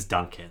finds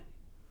Duncan.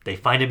 They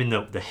find him in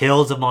the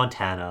hills of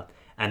Montana,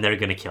 and they're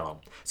going to kill him.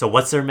 So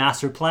what's their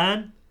master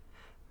plan?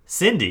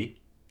 Cindy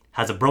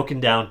has a broken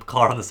down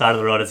car on the side of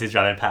the road as he's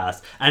driving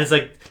past. And it's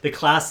like the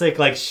classic,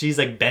 like she's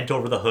like bent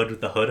over the hood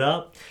with the hood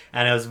up.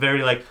 And it was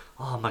very like,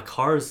 oh, my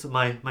car's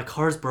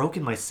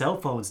broken, my cell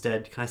phone's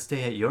dead. Can I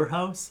stay at your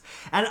house?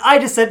 And I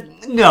just said,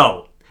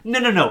 no.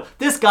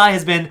 This guy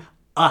has been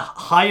a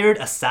hired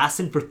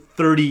assassin for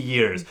 30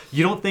 years.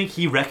 You don't think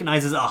he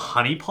recognizes a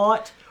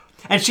honeypot?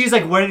 And she's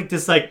like wearing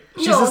this like,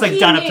 she's No, just like he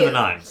done up to knew. the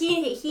nines.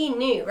 He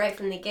knew right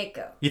from the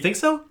get-go. You think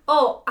so?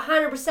 Oh,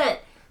 100%.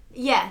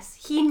 Yes,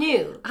 he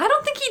knew. I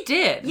don't think he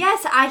did.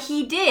 Yes,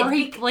 he did. Or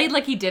he played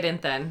like he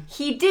didn't then.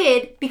 He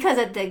did, because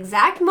at the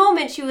exact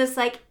moment she was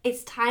like,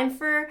 it's time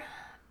for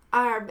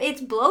it's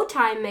blow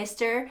time,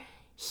 mister.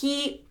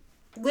 He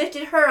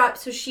lifted her up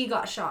so she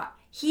got shot.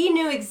 He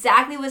knew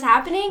exactly what was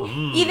happening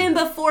even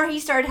before he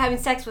started having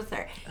sex with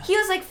her. He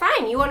was like,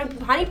 fine, you want to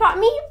honeypot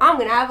me? I'm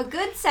going to have a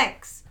good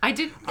sex. I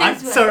did. I'm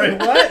sorry,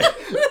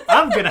 what?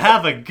 I'm going to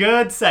have a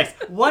good sex.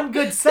 One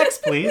good sex,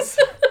 please.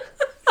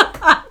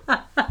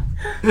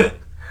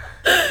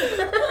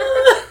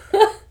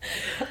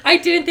 I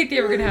didn't think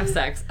they were gonna have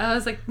sex. I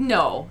was like,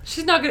 no,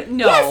 she's not gonna.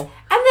 No. Yes, and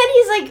then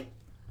he's like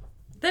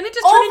Then it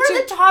just turned over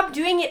into. the top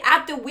doing it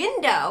at the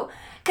window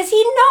because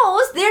he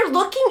knows they're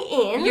looking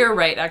in. You're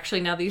right.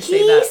 Actually, now that you say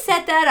He that,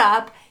 set that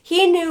up.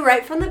 He knew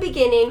right from the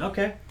beginning.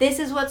 Okay. This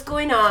is what's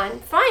going on.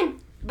 Fine,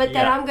 but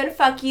then Yeah. I'm gonna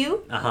fuck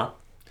you, Uh-huh.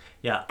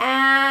 Yeah.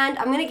 and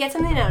I'm gonna get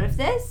something out of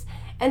this.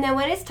 And then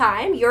when it's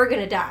time, you're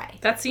gonna die.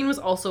 that scene was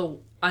also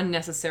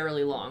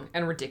unnecessarily long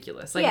and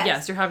ridiculous. Like,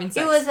 yes, you're having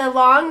sex. It was a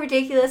long,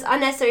 ridiculous,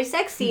 unnecessary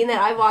sex scene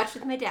that I watched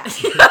with my dad.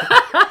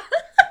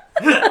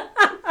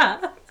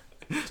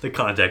 The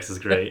context is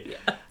great.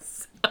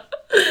 Yes.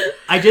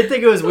 I did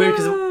think it was weird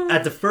because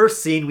at the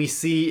first scene we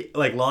see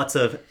like lots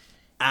of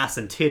ass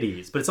and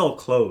titties, but it's all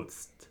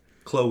clothed.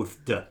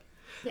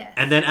 Yes.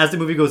 And then as the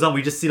movie goes on,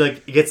 we just see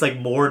like it gets like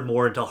more and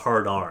more into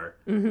hard R.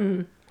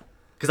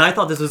 Because I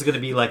thought this was going to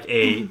be like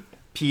a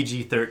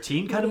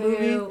PG-13 kind of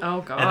movie.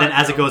 Oh god. And then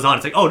as it goes on,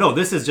 it's like, oh no,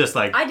 this is just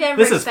like I never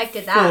this expected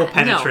is that. full No.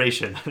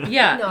 penetration.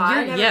 Yeah. No,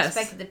 I never yes.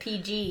 expected the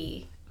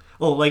PG.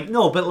 Well, like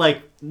no, but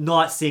like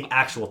not seeing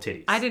actual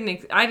titties. I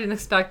didn't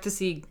expect to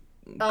see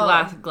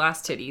Oh.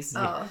 glass titties.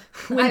 Oh.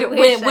 Window, I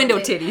wish I window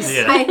did. titties.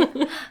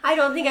 Yeah. I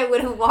don't think I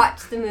would have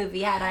watched the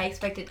movie had I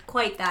expected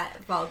quite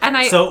that vulgar. And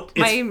So,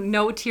 my it's-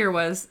 note here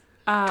was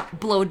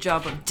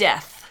blowjob of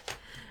death.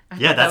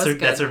 Yeah, that's That her.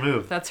 was That's good. her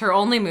move. That's her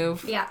only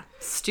move. Yeah.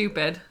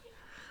 Stupid.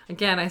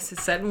 Again, I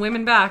setting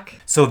women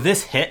back. So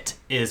this hit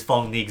is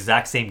following the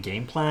exact same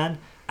game plan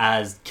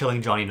as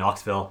killing Johnny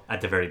Knoxville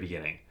at the very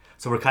beginning.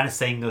 So we're kind of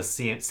saying those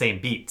same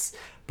beats,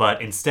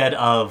 but instead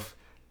of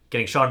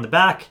getting shot in the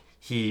back,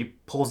 he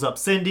pulls up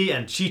Cindy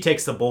and she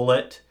takes the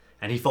bullet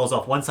and he falls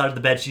off one side of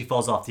the bed, she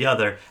falls off the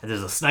other, and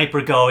there's a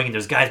sniper going and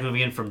there's guys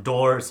moving in from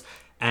doors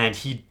and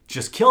he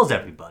just kills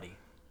everybody.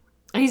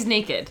 And he's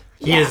naked.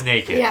 He is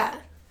naked. Yeah.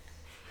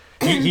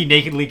 He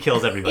nakedly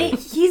kills everybody.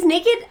 He's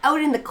naked out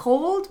in the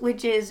cold,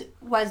 which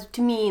was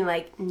to me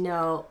like,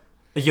 no,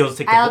 You'll just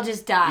take the I'll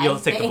just die. You'll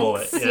just take the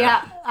bullet. Thanks.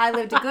 Yeah. I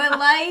lived a good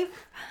life,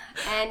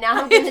 and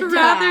now I'm gonna I'd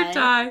rather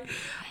die.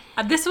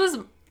 This was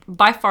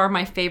by far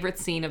my favorite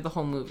scene of the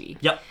whole movie.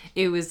 Yep.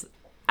 It was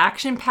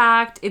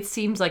action-packed. It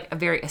seems like a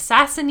very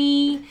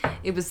assassin-y.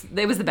 It was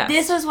the best.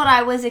 This was what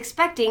I was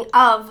expecting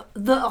of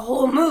the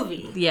whole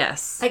movie.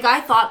 Yes. Like I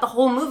thought the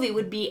whole movie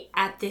would be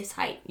at this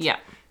height. Yeah.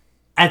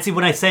 And see,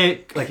 when I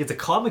say, like, it's a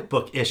comic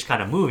book-ish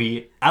kind of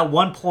movie, at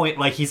one point,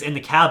 like, he's in the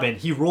cabin,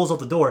 he rolls out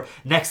the door,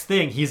 next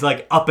thing, he's,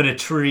 like, up in a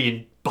tree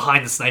and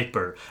behind the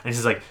sniper, and he's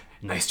just like,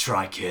 nice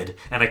try, kid,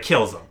 and it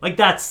kills him. Like,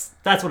 that's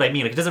what I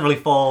mean. Like, it doesn't really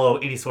follow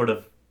any sort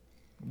of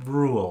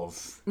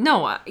rules.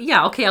 No,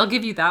 yeah, okay, I'll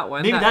give you that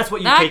one. Maybe that's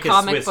what you that take as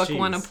comic Swiss book cheese.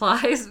 one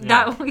applies.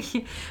 Yeah.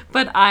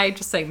 But I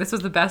just saying this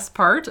was the best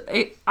part.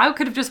 I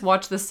could have just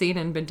watched this scene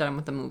and been done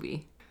with the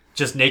movie.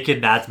 Just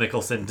naked Mads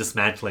Mikkelsen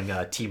dismantling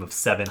a team of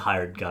 7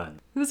 hired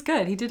guns. It was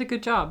good. He did a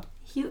good job.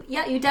 You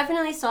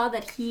definitely saw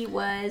that he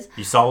was.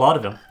 You saw a lot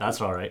of him. That's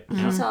all right.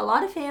 Mm-hmm. You saw a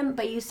lot of him,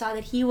 but you saw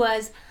that he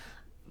was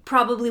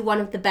probably one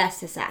of the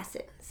best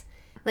assassins.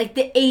 Like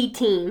the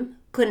A-team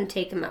couldn't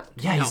take him out.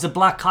 Yeah, he's a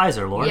Black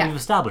Kaiser, Lauren. Yeah. We've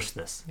established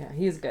this. Yeah,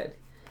 he was good.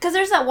 Because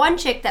there's that one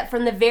chick that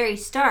from the very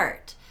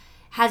start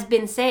has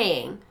been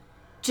saying,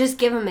 just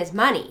give him his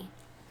money.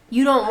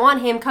 You don't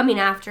want him coming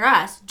after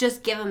us.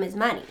 Just give him his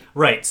money.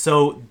 Right,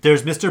 so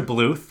there's Mr.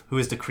 Bluth, who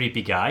is the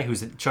creepy guy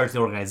who's in charge of the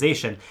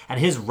organization, and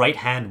his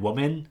right-hand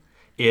woman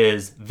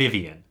is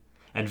Vivian.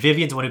 And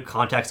Vivian's the one who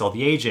contacts all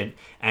the agent,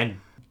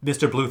 and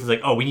Mr. Bluth is like,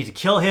 oh, we need to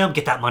kill him,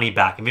 get that money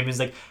back. And Vivian's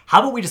like,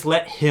 how about we just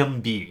let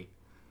him be?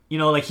 You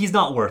know, like, he's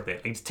not worth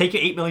it. Like, just take an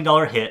 $8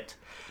 million hit,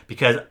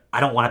 because I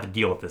don't want to have to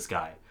deal with this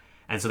guy.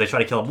 And so they try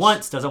to kill him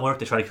once, doesn't work.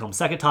 They try to kill him a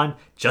second time,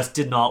 just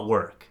did not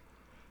work.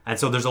 And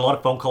so there's a lot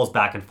of phone calls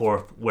back and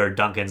forth where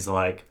Duncan's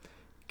like,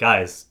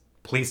 guys,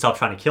 please stop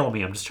trying to kill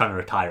me. I'm just trying to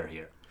retire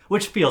here.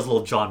 Which feels a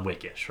little John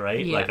Wick-ish,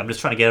 right? Yeah. Like, I'm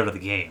just trying to get out of the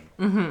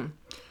game.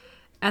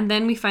 And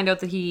then we find out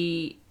that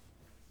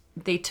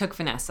they took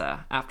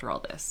Vanessa after all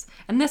this.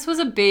 And this was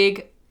a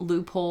big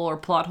loophole or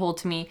plot hole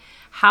to me.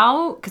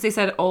 How, because they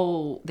said,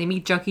 oh, they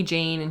meet Junkie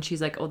Jane and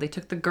she's like, oh, they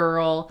took the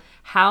girl.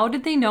 How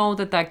did they know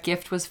that that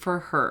gift was for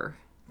her?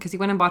 Because he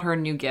went and bought her a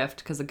new gift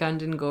because the gun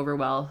didn't go over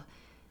well.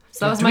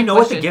 So that was Do my we know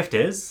question. what the gift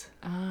is?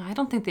 I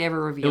don't think they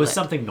ever revealed it. It was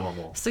something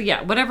normal. So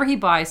yeah, whatever he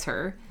buys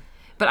her.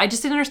 But I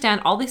just didn't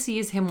understand. All they see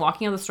is him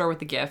walking out of the store with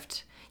the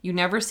gift. You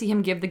never see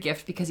him give the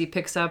gift because he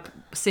picks up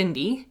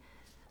Cindy.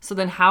 So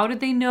then how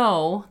did they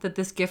know that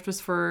this gift was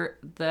for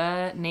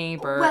the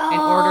neighbor in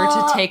order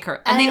to take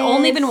her? And they'd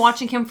only been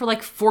watching him for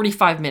like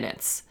 45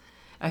 minutes,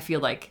 I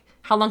feel like.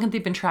 How long have they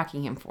been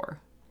tracking him for?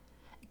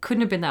 It couldn't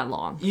have been that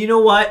long. You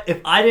know what?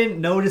 If I didn't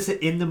notice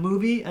it in the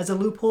movie as a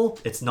loophole,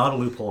 it's not a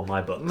loophole in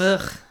my book.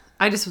 Ugh.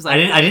 I just was like...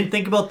 I didn't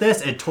think about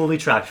this. It totally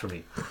tracked for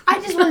me.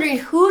 I'm just wondering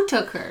who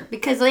took her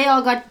because they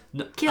all got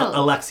killed.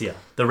 Alexia,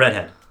 the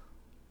redhead.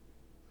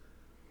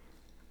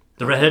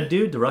 The redhead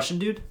dude? The Russian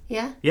dude?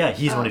 Yeah? Yeah,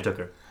 he's the one who took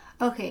her.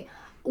 Okay.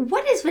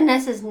 What is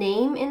Vanessa's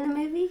name in the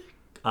movie?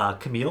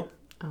 Camille.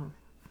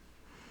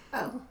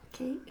 Oh,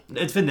 okay.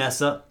 It's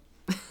Vanessa.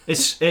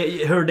 It's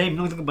her name.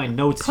 Look at my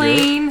notes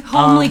Clean, here.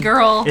 homely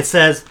girl. It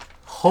says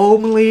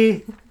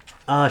homely,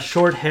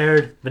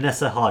 short-haired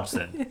Vanessa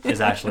Hodgson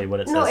is actually what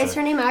it says. No, is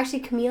there. her name actually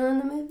Camille in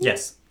the movie?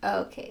 Yes.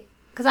 Oh, okay.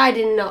 Because I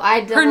didn't know.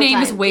 Her name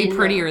is way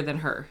prettier than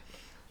her.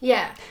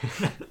 Yeah.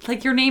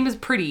 Like, your name is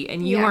pretty,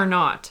 and you Yeah. are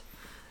not.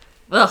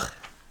 Ugh.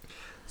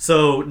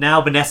 So now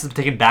Vanessa's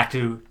taken back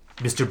to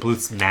Mr.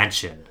 Bluth's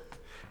mansion.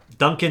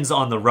 Duncan's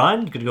on the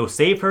run, gonna go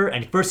save her,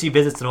 and first he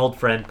visits an old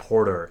friend,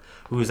 Porter,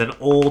 who is an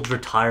old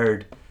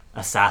retired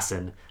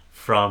assassin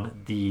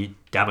from the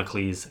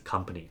Damocles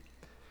Company.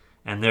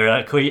 And they're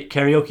at a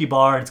karaoke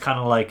bar, and it's kind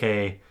of like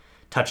a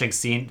touching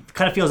scene. It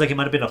kind of feels like he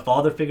might have been a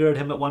father figure to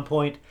him at one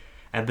point,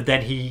 but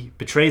then he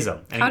betrays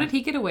him. And How did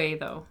he get away,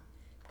 though?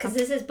 Because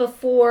this is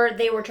before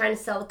they were trying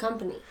to sell the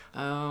company.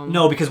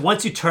 No, because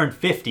once you turn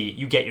 50,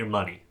 you get your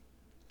money.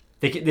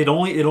 It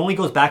only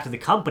goes back to the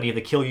company if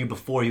they kill you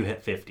before you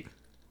hit 50.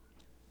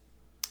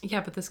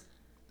 Yeah, but this...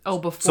 Oh,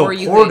 So before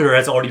you... Porter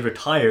has already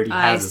retired. He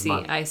has his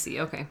money. I see.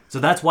 Okay.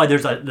 So that's why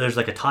there's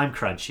like a time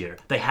crunch here.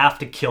 They have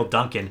to kill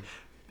Duncan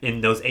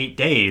in those 8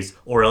 days,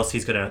 or else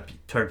he's gonna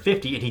turn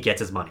 50 and he gets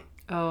his money.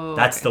 Oh,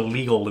 That's okay. the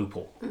legal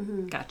loophole.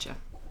 Gotcha.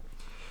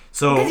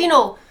 So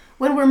Because,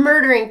 when we're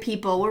murdering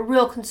people, we're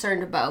real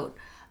concerned about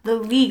the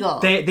legal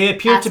they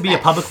appear to be a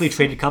aspects. publicly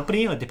traded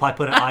company. Like they probably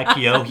put an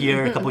IPO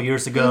here a couple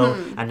years ago,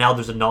 and now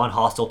there's a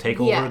non-hostile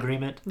takeover Yeah.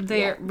 agreement.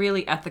 They're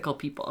really ethical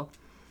people.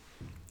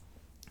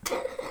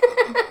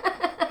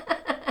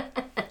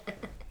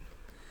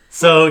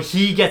 So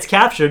he gets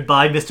captured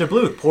by Mr.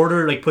 Bluth.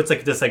 Porter puts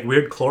this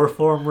weird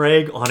chloroform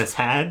rag on his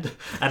hand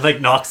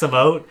and knocks him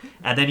out,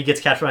 and then he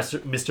gets captured by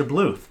Mr.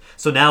 Bluth.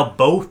 So now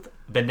both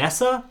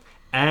Vanessa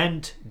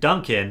and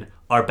Duncan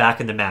are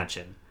back in the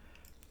mansion.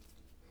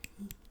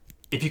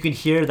 If you can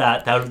hear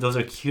that those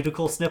are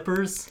cuticle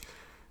snippers.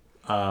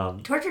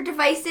 Torture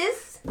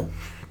devices.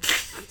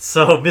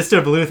 So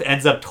Mr. Bluth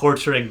ends up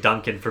torturing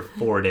Duncan for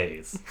 4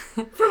 days.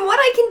 From what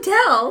I can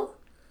tell,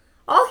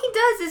 all he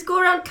does is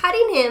go around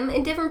cutting him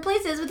in different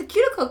places with a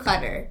cuticle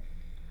cutter.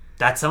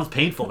 That sounds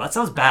painful. That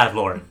sounds bad,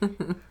 Lauren.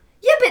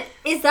 Yeah, but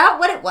is that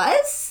what it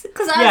was?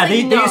 Because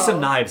They use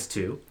some knives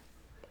too.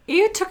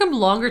 It took him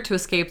longer to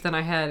escape than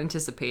I had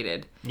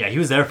anticipated. Yeah, he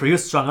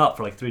was strung up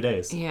for 3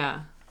 days.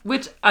 Yeah.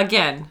 Which,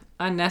 again,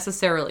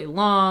 unnecessarily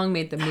long,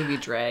 made the movie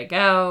drag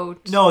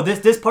out. No,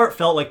 this part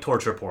felt like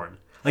torture porn.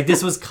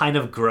 This was kind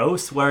of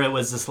gross, where it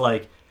was just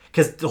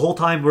because the whole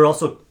time we're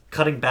also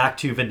cutting back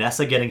to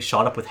Vanessa getting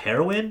shot up with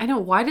heroin. I know,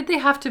 why did they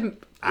have to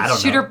I don't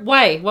shoot know. her?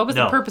 Why? What was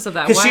the purpose of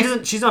that?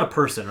 Because she's not a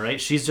person, right?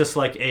 She's just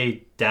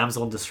a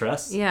damsel in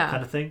distress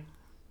kind of thing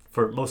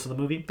for most of the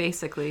movie.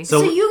 Basically.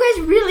 So you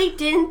guys really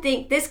didn't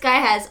think this guy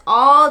has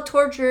all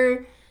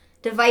torture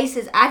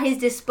devices at his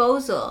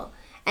disposal,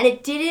 and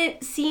it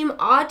didn't seem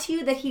odd to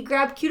you that he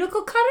grabbed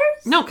cuticle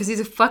cutters? No, because he's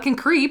a fucking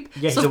creep.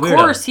 Yeah, so he's of a weirdo.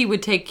 course he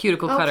would take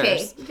cuticle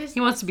Okay, cutters. He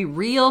wants to be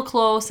real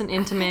close and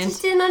intimate. I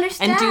just didn't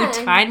understand. And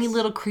do tiny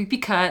little creepy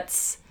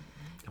cuts.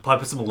 Probably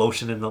put some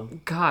lotion in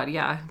them. God,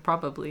 yeah,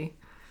 probably.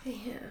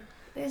 Yeah,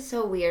 it's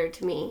so weird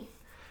to me.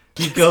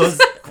 He goes...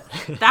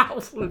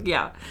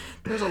 Yeah.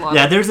 There's a lot.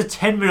 Yeah, there's a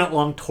 10-minute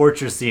long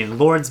torture scene.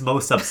 Lauren's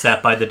most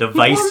upset by the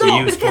device Well, they no,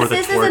 used for because the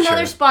this torture. is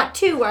another spot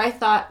too where I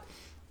thought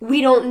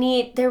we don't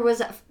need. There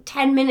was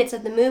 10 minutes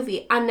of the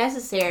movie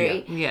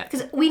unnecessary. Yeah.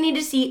 Because we need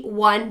to see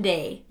one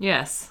day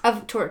Yes.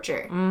 of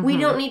torture. We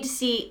don't need to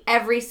see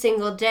every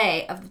single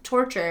day of the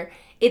torture.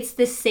 It's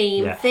the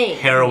same thing.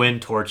 Heroin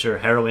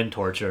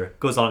torture.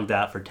 Goes on like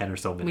that for 10 or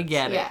so minutes. We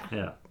get it. Yeah.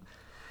 Yeah.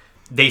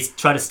 They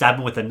try to stab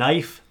him with a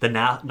knife. The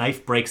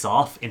knife breaks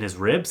off in his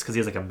ribs because he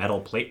has a metal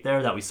plate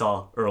there that we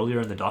saw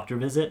earlier in the doctor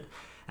visit.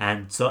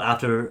 And so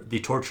after the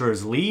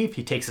torturers leave,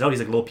 he takes it out.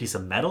 He's a little piece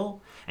of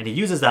metal. And he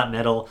uses that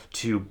metal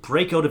to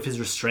break out of his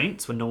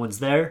restraints when no one's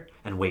there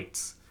and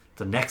waits.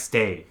 The next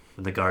day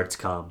when the guards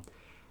come.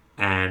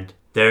 And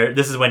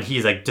this is when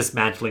he's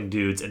dismantling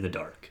dudes in the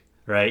dark.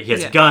 Right? He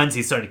has guns.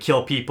 He's starting to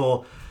kill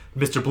people.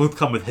 Mr. Bluth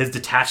come with his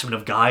detachment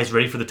of guys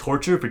ready for the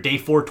torture, for day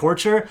 4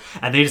 torture,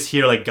 and they just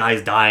hear like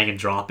guys dying and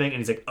dropping, and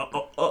he's like,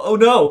 oh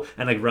no,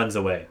 and like runs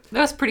away.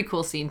 That was a pretty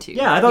cool scene too.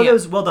 Yeah, I thought that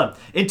was well done.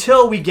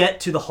 Until we get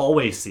to the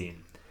hallway scene.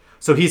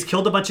 So he's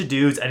killed a bunch of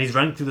dudes, and he's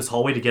running through this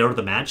hallway to get out of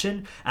the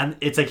mansion, and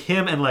it's like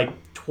him and like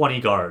 20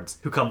 guards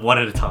who come one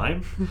at a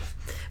time.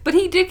 But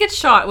he did get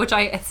shot, which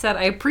I said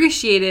I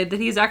appreciated that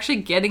he's actually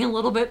getting a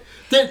little bit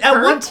Then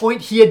at one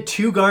point, he had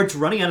 2 guards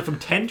running at him from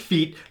 10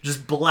 feet,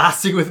 just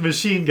blasting with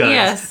machine guns,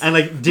 Yes. and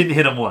like didn't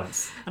hit him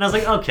once. And I was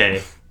like,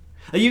 okay.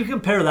 You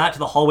compare that to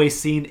the hallway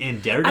scene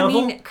in Daredevil. I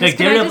mean, Chris, like,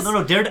 can I Daredevil. just-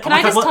 No, Daredevil. can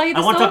I just tell you I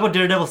this, want to talk though? about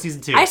Daredevil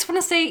season 2. I just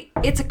want to say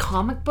it's a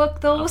comic book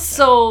though,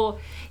 so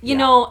you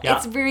know Yeah.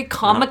 it's very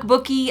comic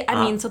booky.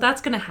 I mean, so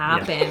that's gonna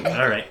happen.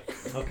 All right.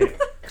 Okay.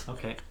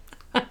 Okay.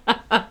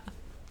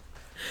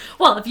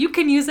 Well, if you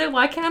can use it,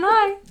 why can't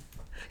I?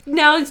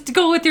 Now let's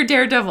go with your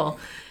Daredevil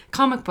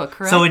comic book,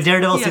 correct? So in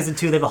Daredevil Yeah. season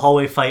 2, they have a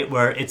hallway fight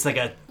where it's like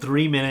a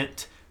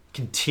 3-minute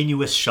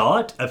continuous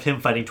shot of him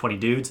fighting 20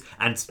 dudes,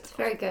 and it's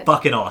Very good.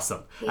 fucking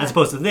awesome. Yeah. As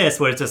opposed to this,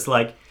 where it's just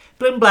like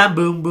boom, blam,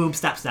 boom, boom,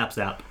 snap, snap,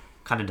 snap,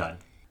 kind of done.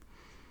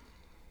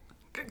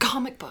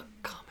 comic book.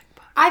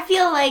 I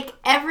feel like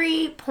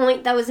every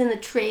point that was in the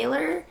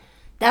trailer,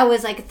 that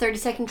was like a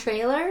 30-second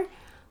trailer,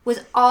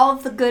 was all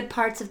of the good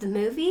parts of the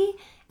movie.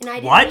 And I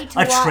didn't What? need to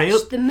A watch trail-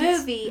 the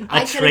movie.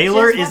 A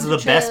trailer is the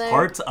best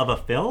parts of a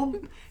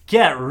film?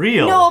 Get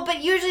real. No,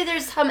 but usually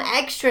there's some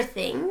extra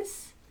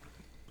things.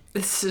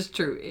 This is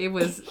true. It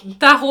was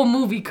that whole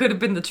movie could have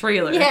been the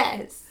trailer.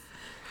 Yes.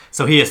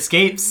 So he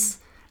escapes,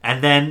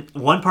 and then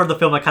one part of the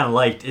film I kind of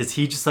liked is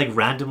he just like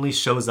randomly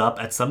shows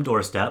up at some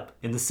doorstep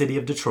in the city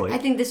of Detroit. I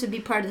think this would be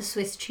part of the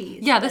Swiss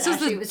cheese. Yeah, this that was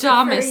Ashley the was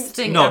dumbest referring to.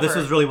 thing No, ever. this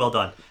was really well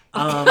done.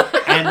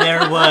 And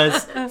there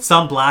was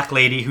some black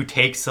lady who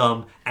takes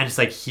him and just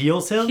like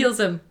heals him.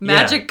 Heals him.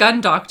 Magic gun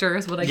doctor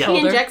is what I Yeah. called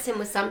He her. injects him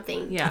with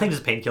something. Yeah. I think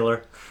it's a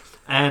painkiller.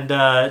 And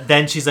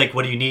then she's like,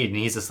 "What do you need?" And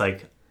he's just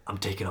like, "I'm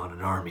taking on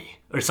an army,"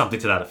 or something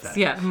to that effect.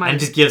 Yeah, and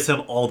just gives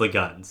him all the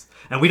guns.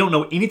 And we don't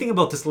know anything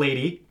about this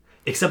lady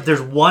except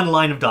there's one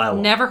line of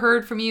dialogue. Never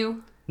heard from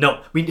you.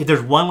 No,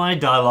 there's one line of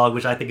dialogue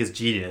which I think is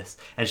genius,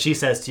 and she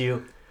says to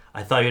you,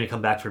 "I thought you were gonna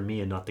come back for me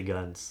and not the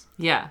guns."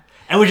 Yeah.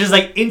 And which is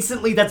like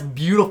instantly, that's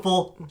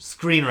beautiful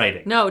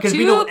screenwriting. No, because we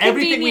too know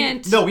everything.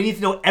 convenient. We need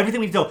to know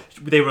everything we need to know.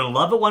 They were in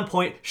love at one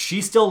point.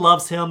 She still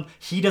loves him.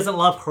 He doesn't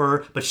love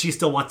her, but she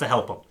still wants to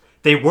help him.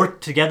 They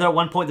worked together at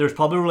one point. There's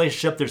probably a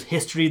relationship. There's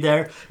history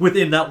there.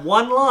 Within that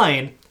one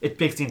line, it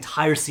makes the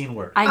entire scene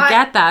work. I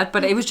get that,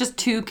 but it was just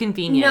too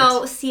convenient.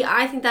 No, see,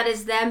 I think that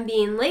is them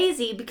being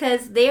lazy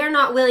because they are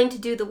not willing to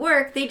do the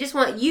work. They just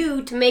want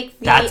you to make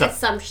the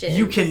assumptions.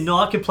 You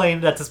cannot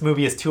complain that this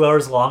movie is 2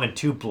 hours long and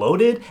too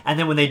bloated, and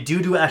then when they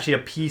do actually a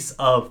piece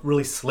of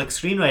really slick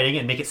screenwriting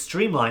and make it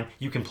streamlined,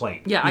 you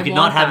complain. Yeah, you I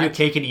cannot want have that. your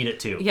cake and eat it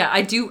too. Yeah,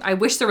 I do. I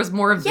wish there was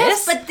more of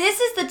Yes, this. but this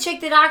is the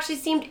chick that actually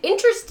seemed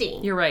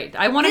interesting. You're right.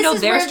 I want to This know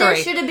is their where story.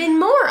 there should have been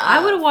more of.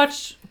 I would have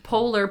watched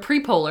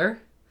Pre-Polar,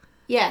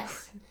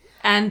 Yes.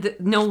 and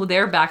know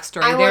their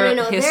backstory, I want their to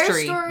know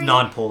history. their story.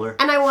 Non-polar.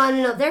 And I want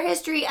to know their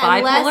history and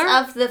Bipolar?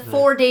 less of the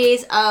 4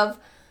 days of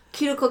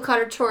cuticle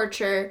cutter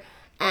torture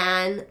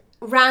and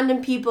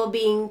random people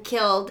being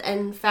killed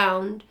and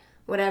found,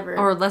 whatever.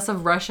 Or less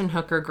of Russian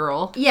hooker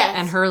girl. Yes.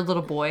 And her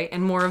little boy,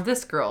 and more of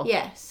this girl.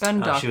 Yes. Gun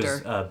She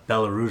doctor. was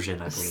Belarusian,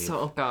 I believe. So,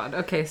 oh God.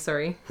 Okay,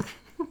 sorry.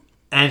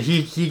 And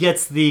he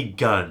gets the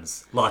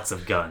guns, lots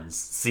of guns.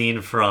 Scene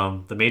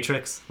from The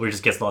Matrix, where he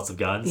just gets lots of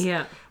guns.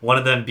 Yeah. One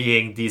of them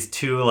being these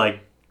 2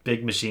 like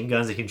big machine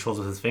guns he controls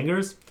with his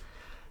fingers.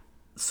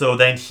 So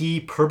then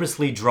he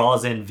purposely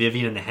draws in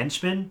Vivian and the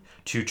henchmen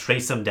to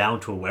trace him down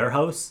to a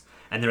warehouse.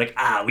 And they're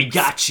like, we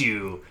got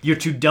you. You're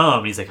too dumb.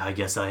 And he's like, I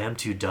guess I am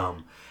too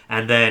dumb.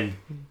 And then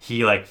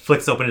he like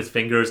flicks open his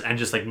fingers and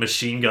just like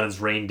machine guns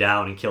rain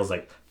down and kills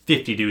like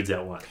 50 dudes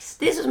at once.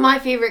 This was my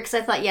favorite because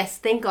I thought, yes,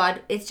 thank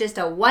God, it's just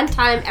a one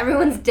time,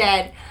 everyone's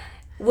dead.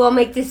 We'll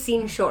make this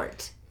scene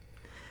short.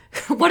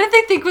 What did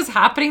they think was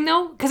happening,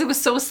 though? Because it was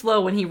so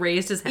slow when he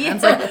raised his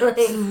hands. Like, like,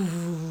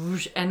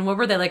 and what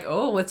were they like,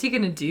 oh, what's he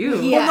going to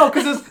do? Yeah. Well, no,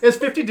 because it's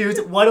 50 dudes,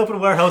 wide open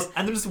warehouse,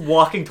 and they're just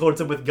walking towards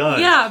him with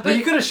guns. Yeah, but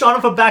you could have shot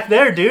him from back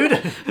there,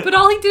 dude. But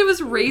all he did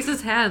was raise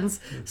his hands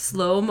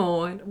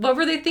slow-mo. And what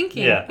were they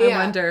thinking? Yeah. I Yeah.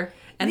 wonder.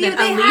 And they then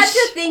had unleash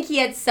to think he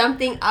had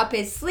something up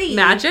his sleeve.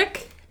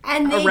 magic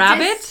And they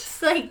rabbit?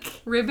 just,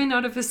 like... ribbon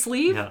out of his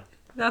sleeve. Yeah.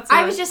 That's I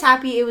what was just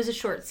happy it was a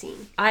short scene.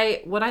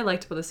 what I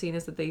liked about the scene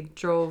is that they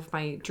drove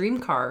my dream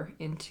car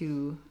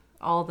into.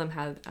 All of them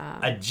had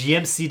A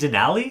GMC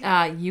Denali?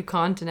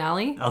 Yukon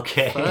Denali.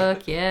 Okay.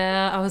 Fuck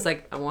yeah! I was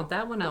like, I want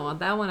that one. I want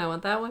that one. I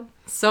want that one.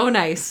 So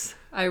nice.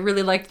 I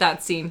really liked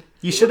that scene.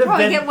 You should have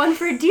Probably been. get one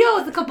for a deal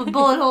with a couple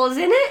bullet holes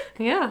in it.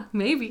 Yeah,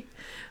 maybe.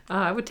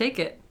 I would take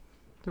it.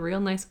 A real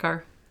nice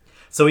car.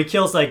 So he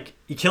kills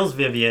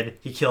Vivian,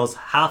 he kills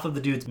half of the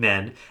dude's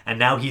men, and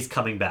now he's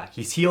coming back.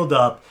 He's healed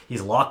up,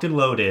 he's locked and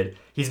loaded.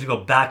 He's gonna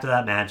go back to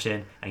that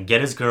mansion and get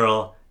his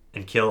girl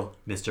and kill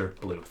Mr.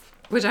 Bluth.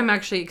 Which I'm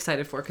actually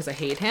excited for because I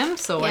hate him,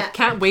 so I Yeah.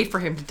 can't wait for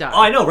him to die. Oh,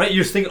 I know, right?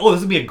 You're just thinking, oh, this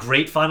is going to be a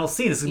great final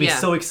scene. This is going to be Yeah.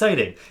 so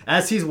exciting.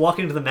 As he's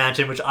walking into the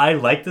mansion, which I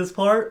like this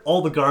part,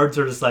 all the guards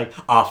are just like,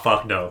 ah,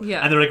 fuck no.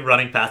 Yeah. And they're like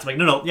running past. I'm like,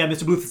 no, yeah,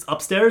 Mr. Booth is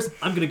upstairs.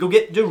 I'm going to go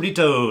get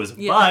Doritos.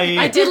 Yeah. Bye.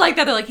 I did like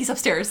that. They're like, he's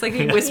upstairs. Like,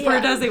 they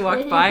whispered Yeah. as they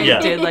walked by. Yeah.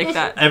 I did like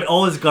that. And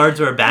all his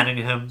guards are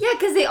abandoning him. Yeah,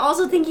 because they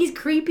also think he's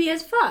creepy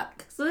as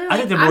fuck. So they're I like,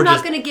 think they're I'm more not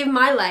just- going to give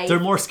my life They're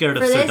more scared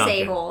of for Sir this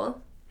Duncan.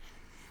 a-hole.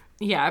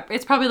 Yeah,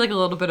 it's probably like a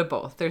little bit of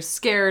both. They're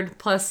scared,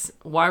 plus,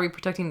 why are we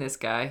protecting this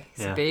guy?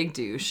 He's Yeah. a big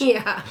douche.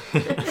 Yeah.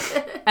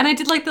 And I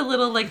did like the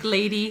little, like,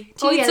 lady.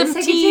 Do Oh, you yeah, need the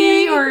some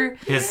tea? secretary. Or,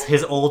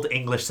 His old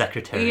English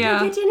secretary.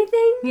 Yeah. Get you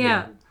anything?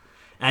 yeah.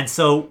 And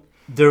so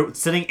they're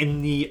sitting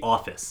in the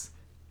office.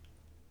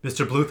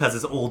 Mr. Bluth has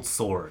his old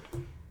sword.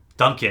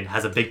 Duncan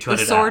has a big The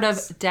two-handed sword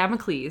axe. of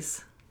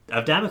Damocles.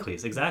 Of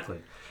Damocles, exactly.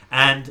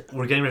 And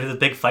we're getting ready for the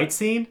big fight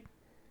scene.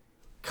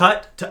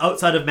 Cut to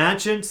outside of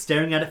mansion,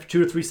 staring at it for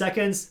 2 or 3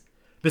 seconds.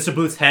 Mr.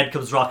 Bluth's head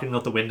comes rocketing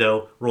out the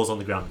window, rolls on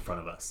the ground in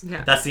front of us.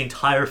 Yeah. That's the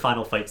entire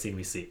final fight scene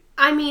we see.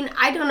 I mean,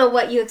 I don't know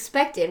what you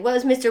expected. What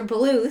was Mr.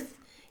 Bluth,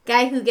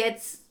 guy who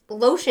gets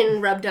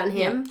lotion rubbed on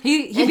him?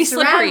 He'd And be saran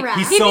slippery. wrap.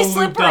 He's He'd so be lubed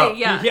slippery,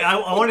 up. yeah.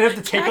 I wanted him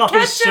to take Can't off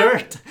his catch him.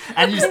 shirt.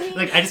 And just,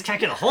 like, I just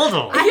can't get a hold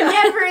of him. I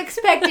never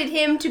expected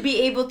him to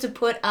be able to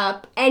put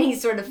up any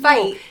sort of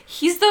fight.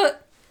 He's the...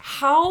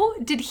 How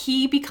did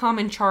he become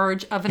in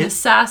charge of an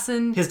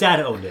assassin? His dad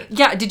owned it.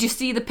 Yeah, did you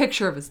see the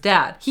picture of his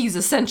dad? He's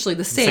essentially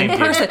the same Same dude.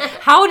 person.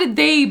 How did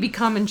they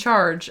become in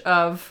charge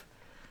of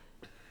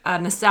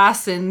an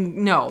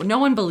assassin? No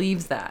one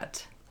believes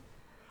that.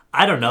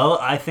 I don't know.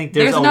 I think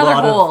there's, There's a another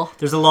lot hole. of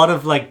there's a lot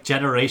of like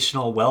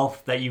generational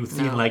wealth that you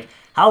see. No. Like,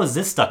 how is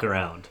this stuck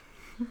around?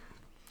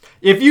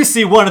 If you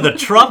see one of the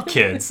Trump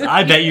kids,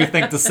 I bet you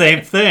think the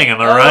same thing. Am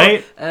I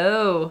right?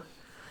 Oh,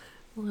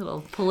 a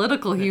little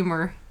political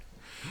humor.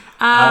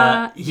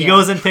 He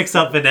goes and picks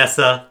up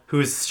Vanessa,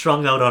 who's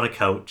strung out on a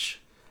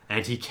couch,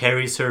 and he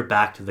carries her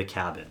back to the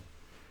cabin,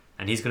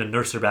 and he's going to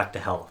nurse her back to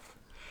health,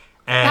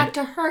 and Back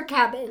to her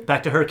cabin.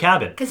 back to her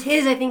cabin. Because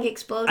his, I think,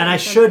 exploded. And or I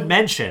should something.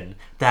 mention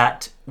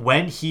that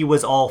when he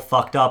was all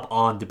fucked up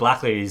on the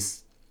Black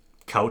Lady's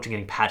couch and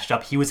getting patched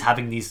up, he was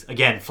having these,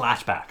 again,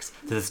 flashbacks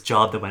to this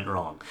job that went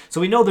wrong.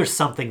 So we know there's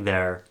something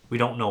there. We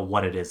don't know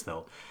what it is,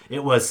 though.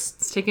 It was,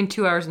 It's taken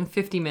 2 hours and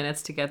 50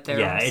 minutes to get there.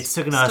 yeah, I'm it's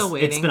taken still us,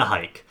 waiting. it's been a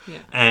hike. Yeah.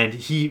 And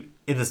he,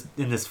 in this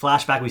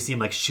flashback, we see him,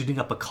 like, shooting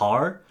up a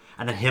car,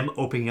 and then him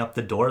opening up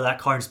the door of that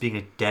car and just being,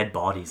 like, dead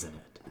bodies in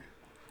it.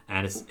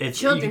 And it's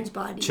Children's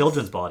bodies.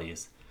 Children's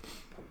bodies.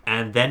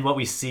 And then what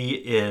we see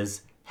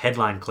is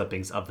headline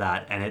clippings of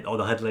that, and all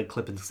the headline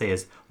clippings say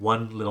is,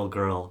 one little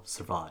girl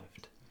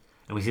survived.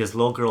 And we see this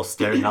little girl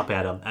staring up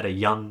at him, at a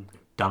young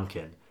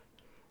Duncan.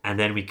 And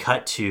then we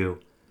cut to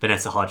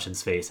Vanessa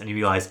Hodgson's face, and you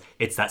realize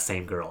it's that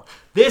same girl.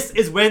 This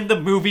is when the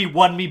movie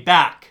won me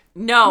back.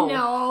 No.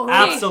 No.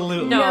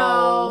 Absolutely.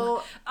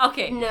 No.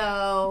 Okay.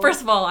 No.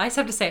 First of all, I just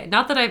have to say,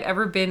 not that I've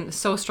ever been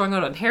so strung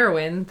out on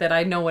heroin that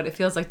I know what it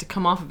feels like to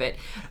come off of it,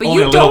 but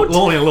Only you a little, don't.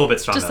 only a little bit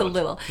strong. Just a out.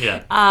 little.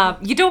 Yeah.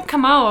 You don't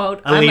come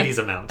out. A lady's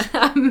amount.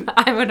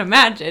 I would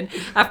imagine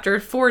after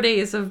 4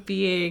 days of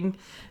being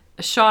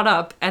shot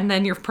up, and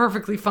then you're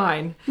perfectly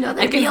fine. No, I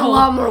there'd can be a hold-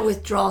 lot more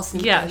withdrawal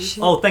symptoms.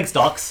 Yeah. Oh, thanks,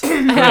 docs.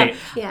 Great.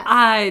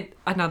 Yeah.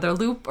 Another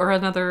loop or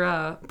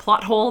another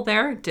plot hole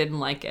there. Didn't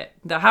like it.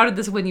 How did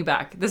this win you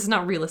back? This is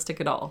not realistic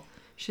at all.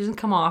 She doesn't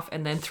come off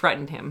and then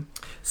threaten him.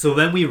 So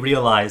then we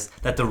realize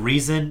that the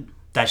reason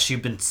that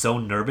she'd been so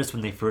nervous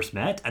when they first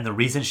met, and the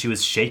reason she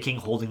was shaking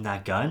holding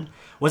that gun,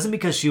 wasn't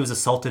because she was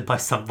assaulted by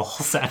some mall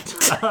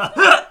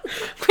Santa.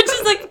 Which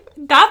is like,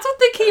 that's what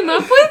they came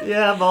up with?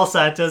 Yeah, mall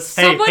Santas.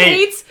 Someone hey,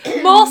 hates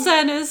mall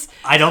Santas.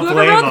 I don't Whoever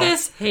blame wrote them.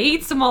 this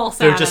hates mall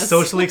They're Santas. just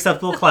socially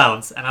acceptable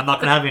clowns, and I'm not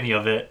gonna have any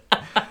of it.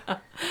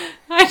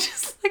 I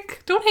just,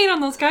 like, don't hate on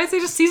those guys. They're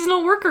just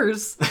seasonal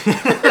workers.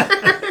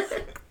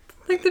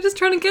 Like, they're just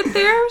trying to get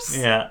theirs.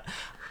 Yeah.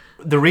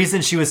 The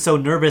reason she was so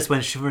nervous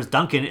when she was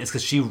Duncan is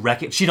because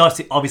she'd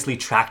obviously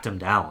tracked him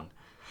down.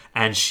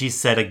 And she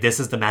said, like, this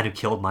is the man who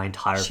killed my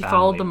entire family. She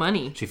followed the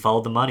money. She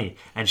followed the money.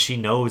 And she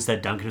knows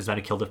that Duncan was the man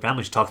who killed her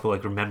family. She talks about,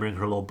 like, remembering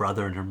her little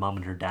brother and her mom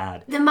and her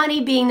dad. The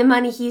money being the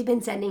money he's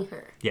been sending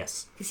her.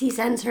 Yes. Because he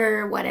sends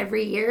her, what,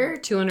 every year?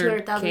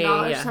 $200K,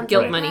 $200,000, yeah. something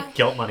Guilt like money. that.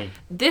 Guilt money.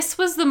 This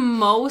was the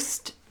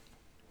most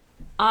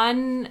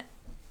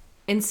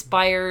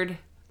uninspired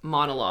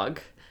monologue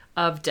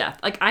of death.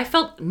 Like, I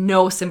felt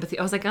no sympathy.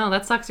 I was like, oh,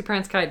 that sucks. Your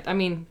parents died. I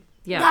mean,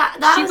 yeah.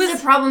 That She was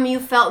the problem. You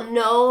felt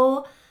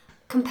no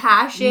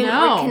compassion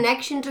No. or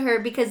connection to her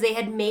because they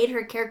had made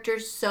her character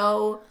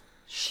so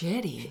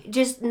shitty.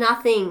 just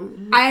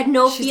nothing. I had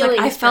no She's feelings.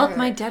 like, I for felt her.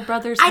 my dead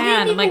brother's I hand. didn't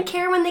I'm even like,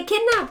 care when they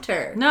kidnapped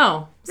her.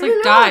 no. It's I like, don't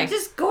know, die.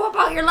 Just go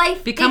about your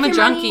life. Become take a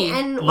your money, junkie.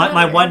 and My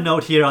whatever. one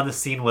note here on the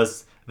scene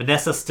was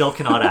Vanessa still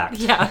cannot act.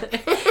 Yeah.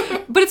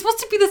 But it's supposed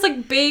to be this,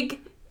 like, big...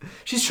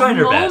 She's trying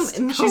her best.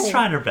 No. She's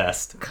trying her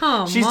best.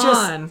 Come She's on.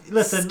 just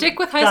listen. Stick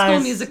with High School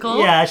guys, Musical.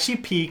 Yeah, she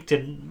peaked,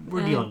 and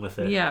we're dealing with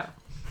it. Yeah.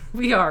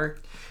 We are.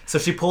 So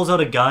she pulls out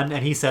a gun,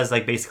 and he says,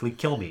 like, basically,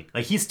 kill me.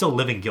 Like, he's still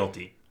living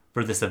guilty.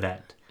 for this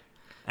event.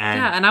 And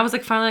Yeah, and I was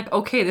like, finally, like,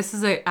 okay, this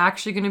is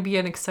actually going to be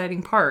an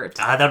exciting part.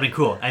 that'd be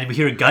cool. And we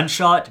hear a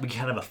gunshot. We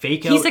kind of have a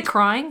fake out. He's like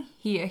crying.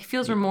 He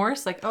feels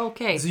remorse. Like, oh,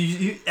 okay. So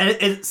and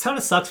it kind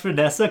of sucks for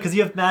Vanessa because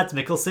you have Mads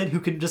Mikkelsen who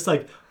can just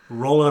like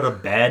roll out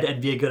of bed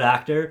and be a good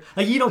actor.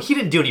 Like, he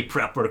didn't do any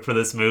prep work for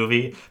this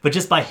movie, but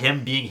just by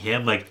him being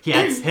him, like he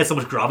has so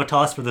much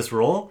gravitas for this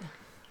role.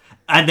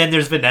 And then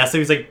there's Vanessa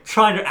who's like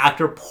trying to act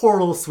her poor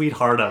little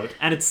sweetheart out,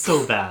 and it's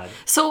so bad.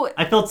 So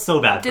I felt so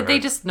bad. did for they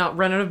her. just not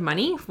run out of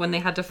money when they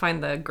had to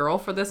find the girl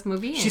for this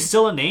movie? She's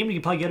still a name. You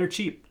can probably get her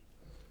cheap.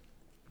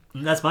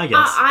 That's my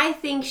guess. I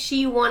think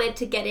she wanted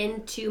to get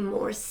into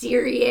more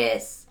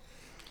serious,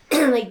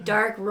 like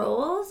dark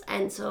roles,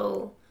 and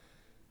so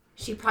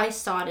she probably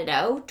sought it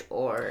out,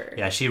 or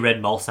Yeah, she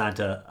read Mall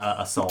Santa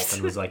Assault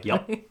and was like,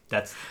 "Yup,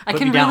 that's I put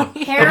can me down,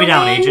 really- put me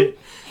down, agent."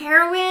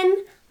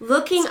 heroin,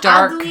 looking It's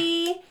dark.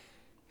 ugly,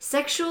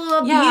 sexual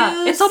abuse.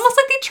 Yeah, it's almost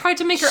like they tried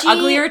to make her She-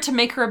 uglier to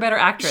make her a better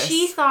actress.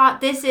 She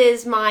thought this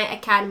is my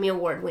Academy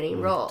Award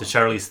winning role. The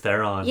Charlize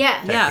Theron.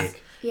 Yeah.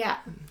 technique. Yeah,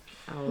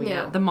 oh,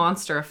 yeah. No. The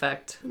monster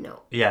effect. no.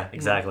 Yeah,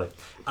 exactly.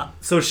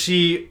 So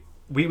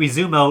we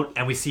zoom out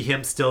and we see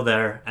him still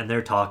there, and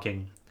they're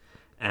talking,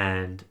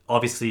 and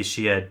obviously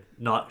she had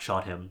not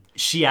shot him.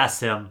 She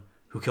asks him,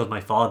 "Who killed my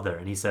father?"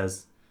 And he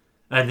says,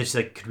 and then she's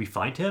like, "Could we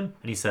find him?"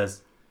 And he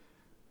says,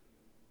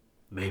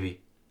 "Maybe."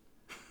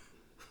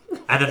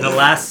 And then the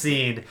last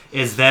scene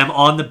is them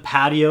on the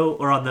patio,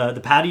 or on the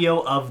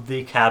patio of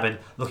the cabin,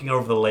 looking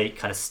over the lake,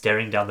 kind of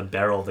staring down the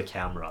barrel of the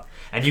camera.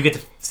 And you get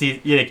to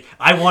see, like,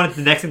 I wanted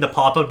the next thing to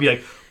pop up and be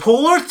like,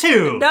 Polar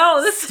 2!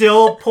 No, this-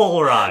 Still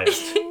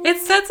polarized. It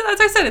sets,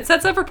 as I said, it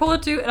sets up for Polar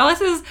 2, and all it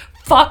says is,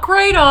 fuck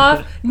right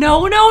off.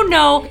 No, no,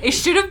 no. It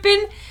should have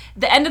been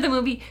the end of the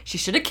movie. She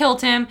should have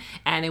killed him,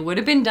 and it would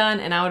have been done,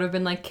 and I would have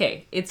been like,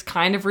 okay, it's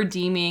kind of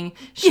redeeming.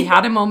 She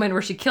had a moment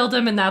where she killed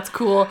him, and that's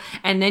cool.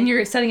 And then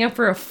you're setting up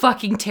for a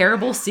fucking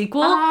terrible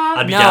sequel?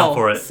 I'd be No. down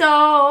for it.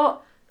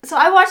 So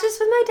I watched this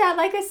with my dad.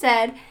 Like I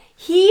said,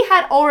 he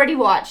had already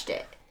watched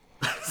it,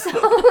 so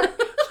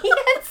he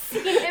had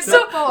seen it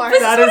before.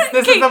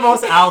 This is the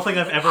most Al thing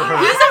I've ever heard.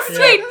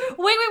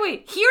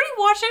 Wait. He already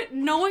watched it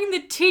knowing the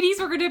titties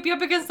were going to be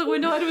up against the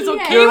window, and it was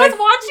okay You're with like-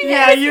 watching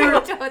Yeah, it.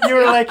 you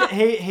were like,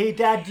 hey,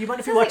 Dad, do you mind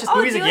if we watch this like,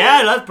 movie? oh, He's do like, you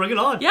yeah, let's bring it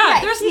on. Yeah,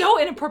 Yeah, there's he- no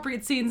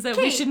inappropriate scenes that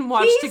we shouldn't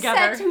watch he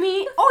together. said to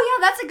me, "Oh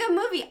yeah, that's a good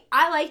movie.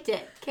 I liked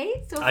it."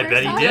 Okay, so I first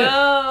bet he off, did.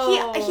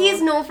 No. He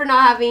is known for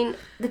not having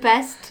the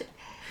best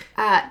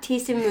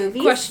taste in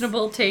movies.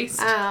 Questionable taste.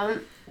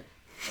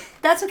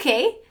 That's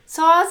okay.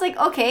 So I was like,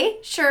 okay,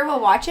 sure, we'll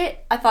watch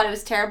it. I thought it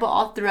was terrible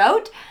all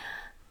throughout.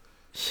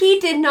 He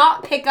did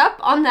not pick up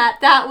on that.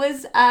 That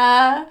was,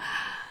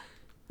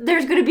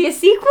 there's going to be a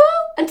sequel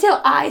until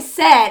I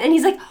said. And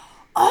he's like,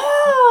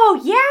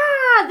 oh,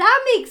 yeah,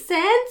 that makes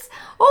sense.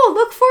 Oh,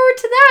 look forward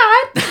to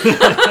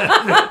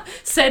that.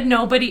 Said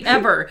nobody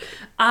ever.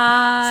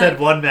 Said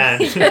one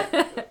man.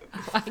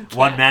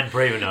 One man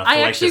brave enough to I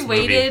like actually this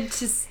movie. waited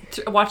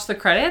to watch the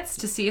credits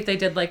to see if they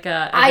did like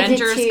a I did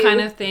Avengers too.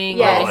 kind of thing.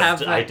 Yes. Where Oh, they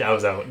have like, I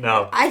was out.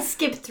 No. I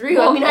skipped through.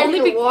 Well, I mean, I only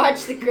didn't be-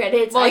 watch the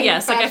credits. well,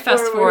 yes, like I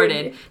fast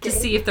forwarded to Okay.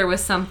 see if there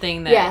was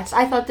something that. Yes,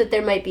 I thought that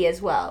there might be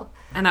as well.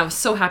 And I was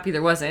so happy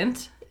there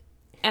wasn't.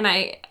 And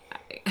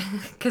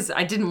because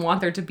I didn't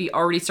want there to be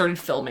already started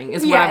filming,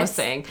 is what I was Yes.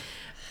 saying.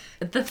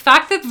 The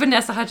fact that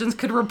Vanessa Hudgens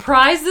could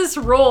reprise this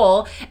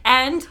role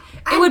and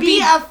it would be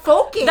a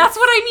focus. That's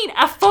what I mean.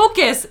 A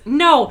focus.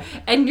 No.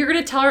 And you're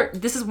going to tell her,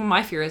 this is what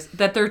my fear is,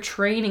 that they're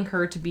training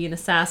her to be an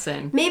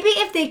assassin. Maybe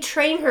if they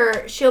train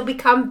her, she'll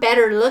become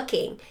better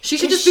looking. She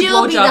should And just be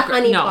she'll the blowjob girl.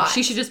 honey No, pot.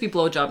 she should just be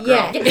blowjob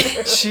girl.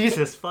 Yeah.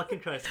 Jesus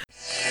fucking Christ.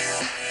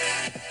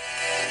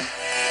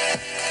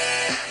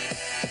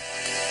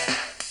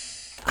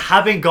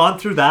 Having gone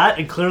through that,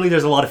 and clearly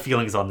there's a lot of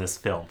feelings on this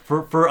film.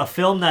 For a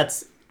film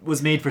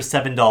was made for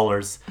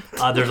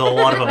 $7, there's a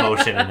lot of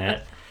emotion in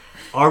it.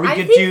 Are we I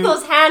good think to...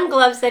 those hand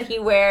gloves that he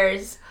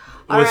wears It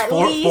are was at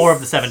four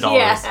least, of the $7.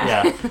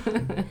 Yeah.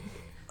 Yeah.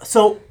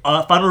 So,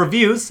 final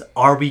reviews.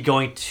 Are we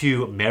going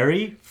to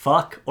marry,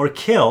 fuck, or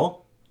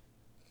kill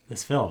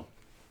this film?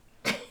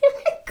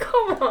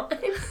 Come on.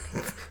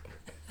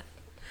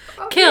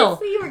 Kill.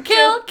 Obviously you were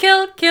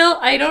Kill.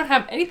 I don't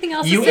have anything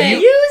else You- to say.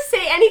 You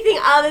say anything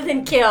other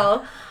than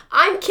kill,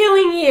 I'm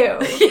killing you.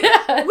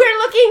 Yeah.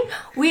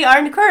 We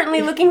are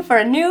currently looking for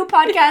a new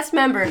podcast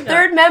member,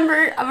 third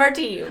member of our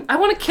team. I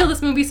want to kill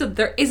this movie so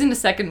there isn't a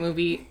second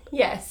movie.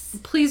 Yes.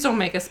 Please don't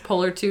make us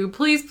Polar 2.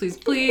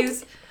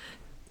 Please.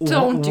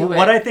 Don't do it.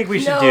 What I think we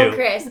should No, do...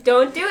 Chris,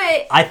 don't do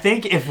it. I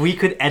think if we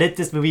could edit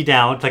this movie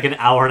down to like an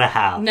hour and a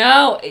half.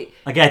 No.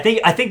 Like I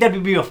think that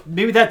would be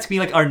maybe that's be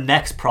like our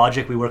next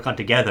project we work on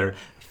together.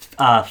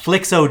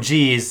 Flix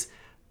OG's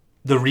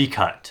The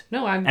Recut.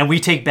 No, I'm And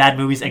we take bad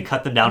movies and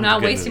cut them down. not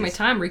into good wasting movies.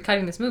 my time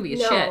recutting this movie.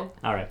 It's No. shit.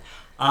 All right.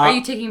 Are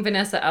you taking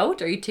Vanessa out?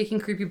 Are you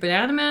taking Creepy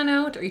Banana Man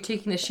out? Are you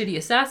taking the Shitty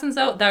Assassins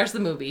out? There's the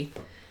movie.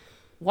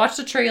 Watch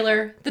the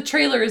trailer. The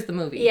trailer is the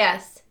movie.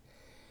 Yes.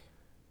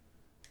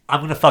 I'm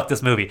gonna fuck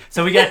this movie.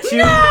 So we got two.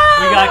 We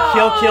got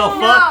kill,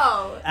 fuck.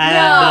 No.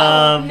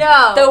 And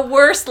no. The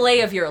worst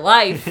lay of your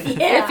life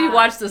Yeah. if you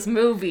watch this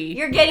movie.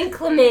 You're getting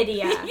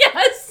chlamydia.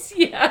 Yes,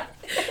 yeah.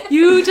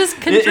 You just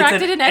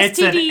contracted an STD. It's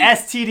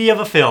an STD of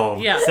a film,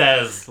 Yeah.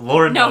 says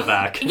Lauren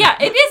Novak. Yeah,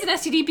 it is an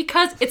STD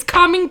because it's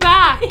coming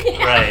back.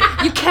 Right.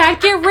 You can't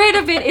get rid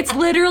of it. It's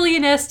literally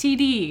an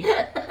STD.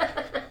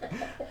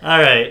 All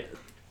right.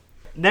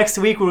 Next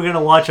week we're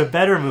gonna watch a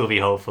better movie,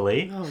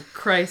 hopefully. Oh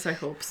Christ, I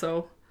hope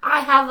so. I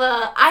have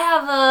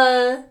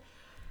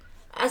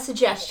a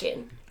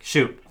suggestion.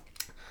 Shoot.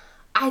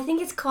 I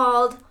think it's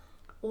called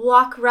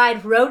Walk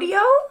Ride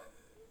Rodeo.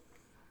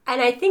 And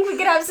I think we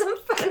could have some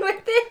fun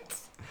with it.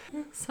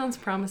 Sounds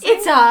promising.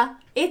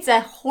 It's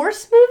a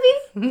horse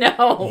movie?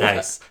 No.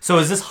 Nice. So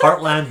is this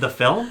Heartland the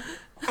film?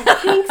 I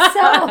think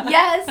so.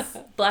 Yes.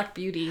 Black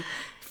Beauty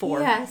 4.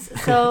 Yes.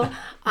 So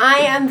I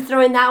am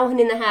throwing that one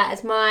in the hat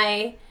as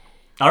my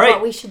All right.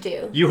 what we should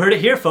do. You heard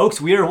it here, folks.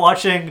 We are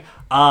watching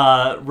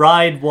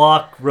Ride,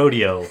 Walk,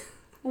 Rodeo.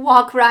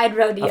 Walk Ride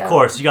Rodeo. Of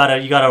course, you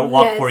gotta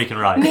walk Yes. before you can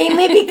ride.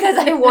 Mainly because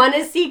I want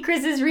to see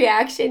Chris's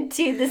reaction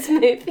to this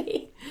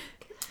movie.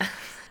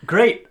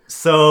 Great.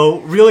 So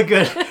really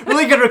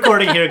good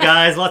recording here,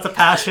 guys. Lots of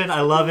passion.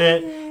 I love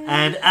it.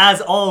 And as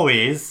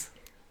always,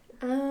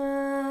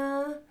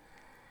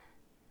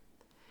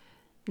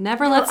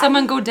 Never let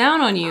someone go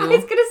down on I you.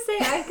 was gonna say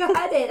I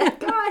got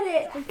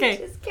it. Okay. I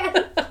just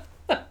can't.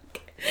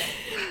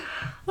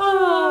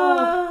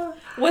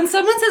 When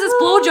someone says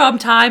it's blowjob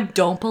time,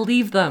 don't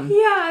believe them.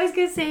 Yeah, I was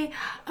gonna say,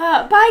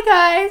 bye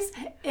guys.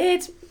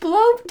 It's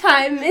blow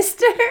time,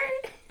 mister.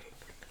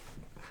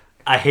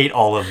 I hate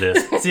all of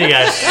this. See you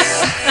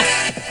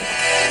guys.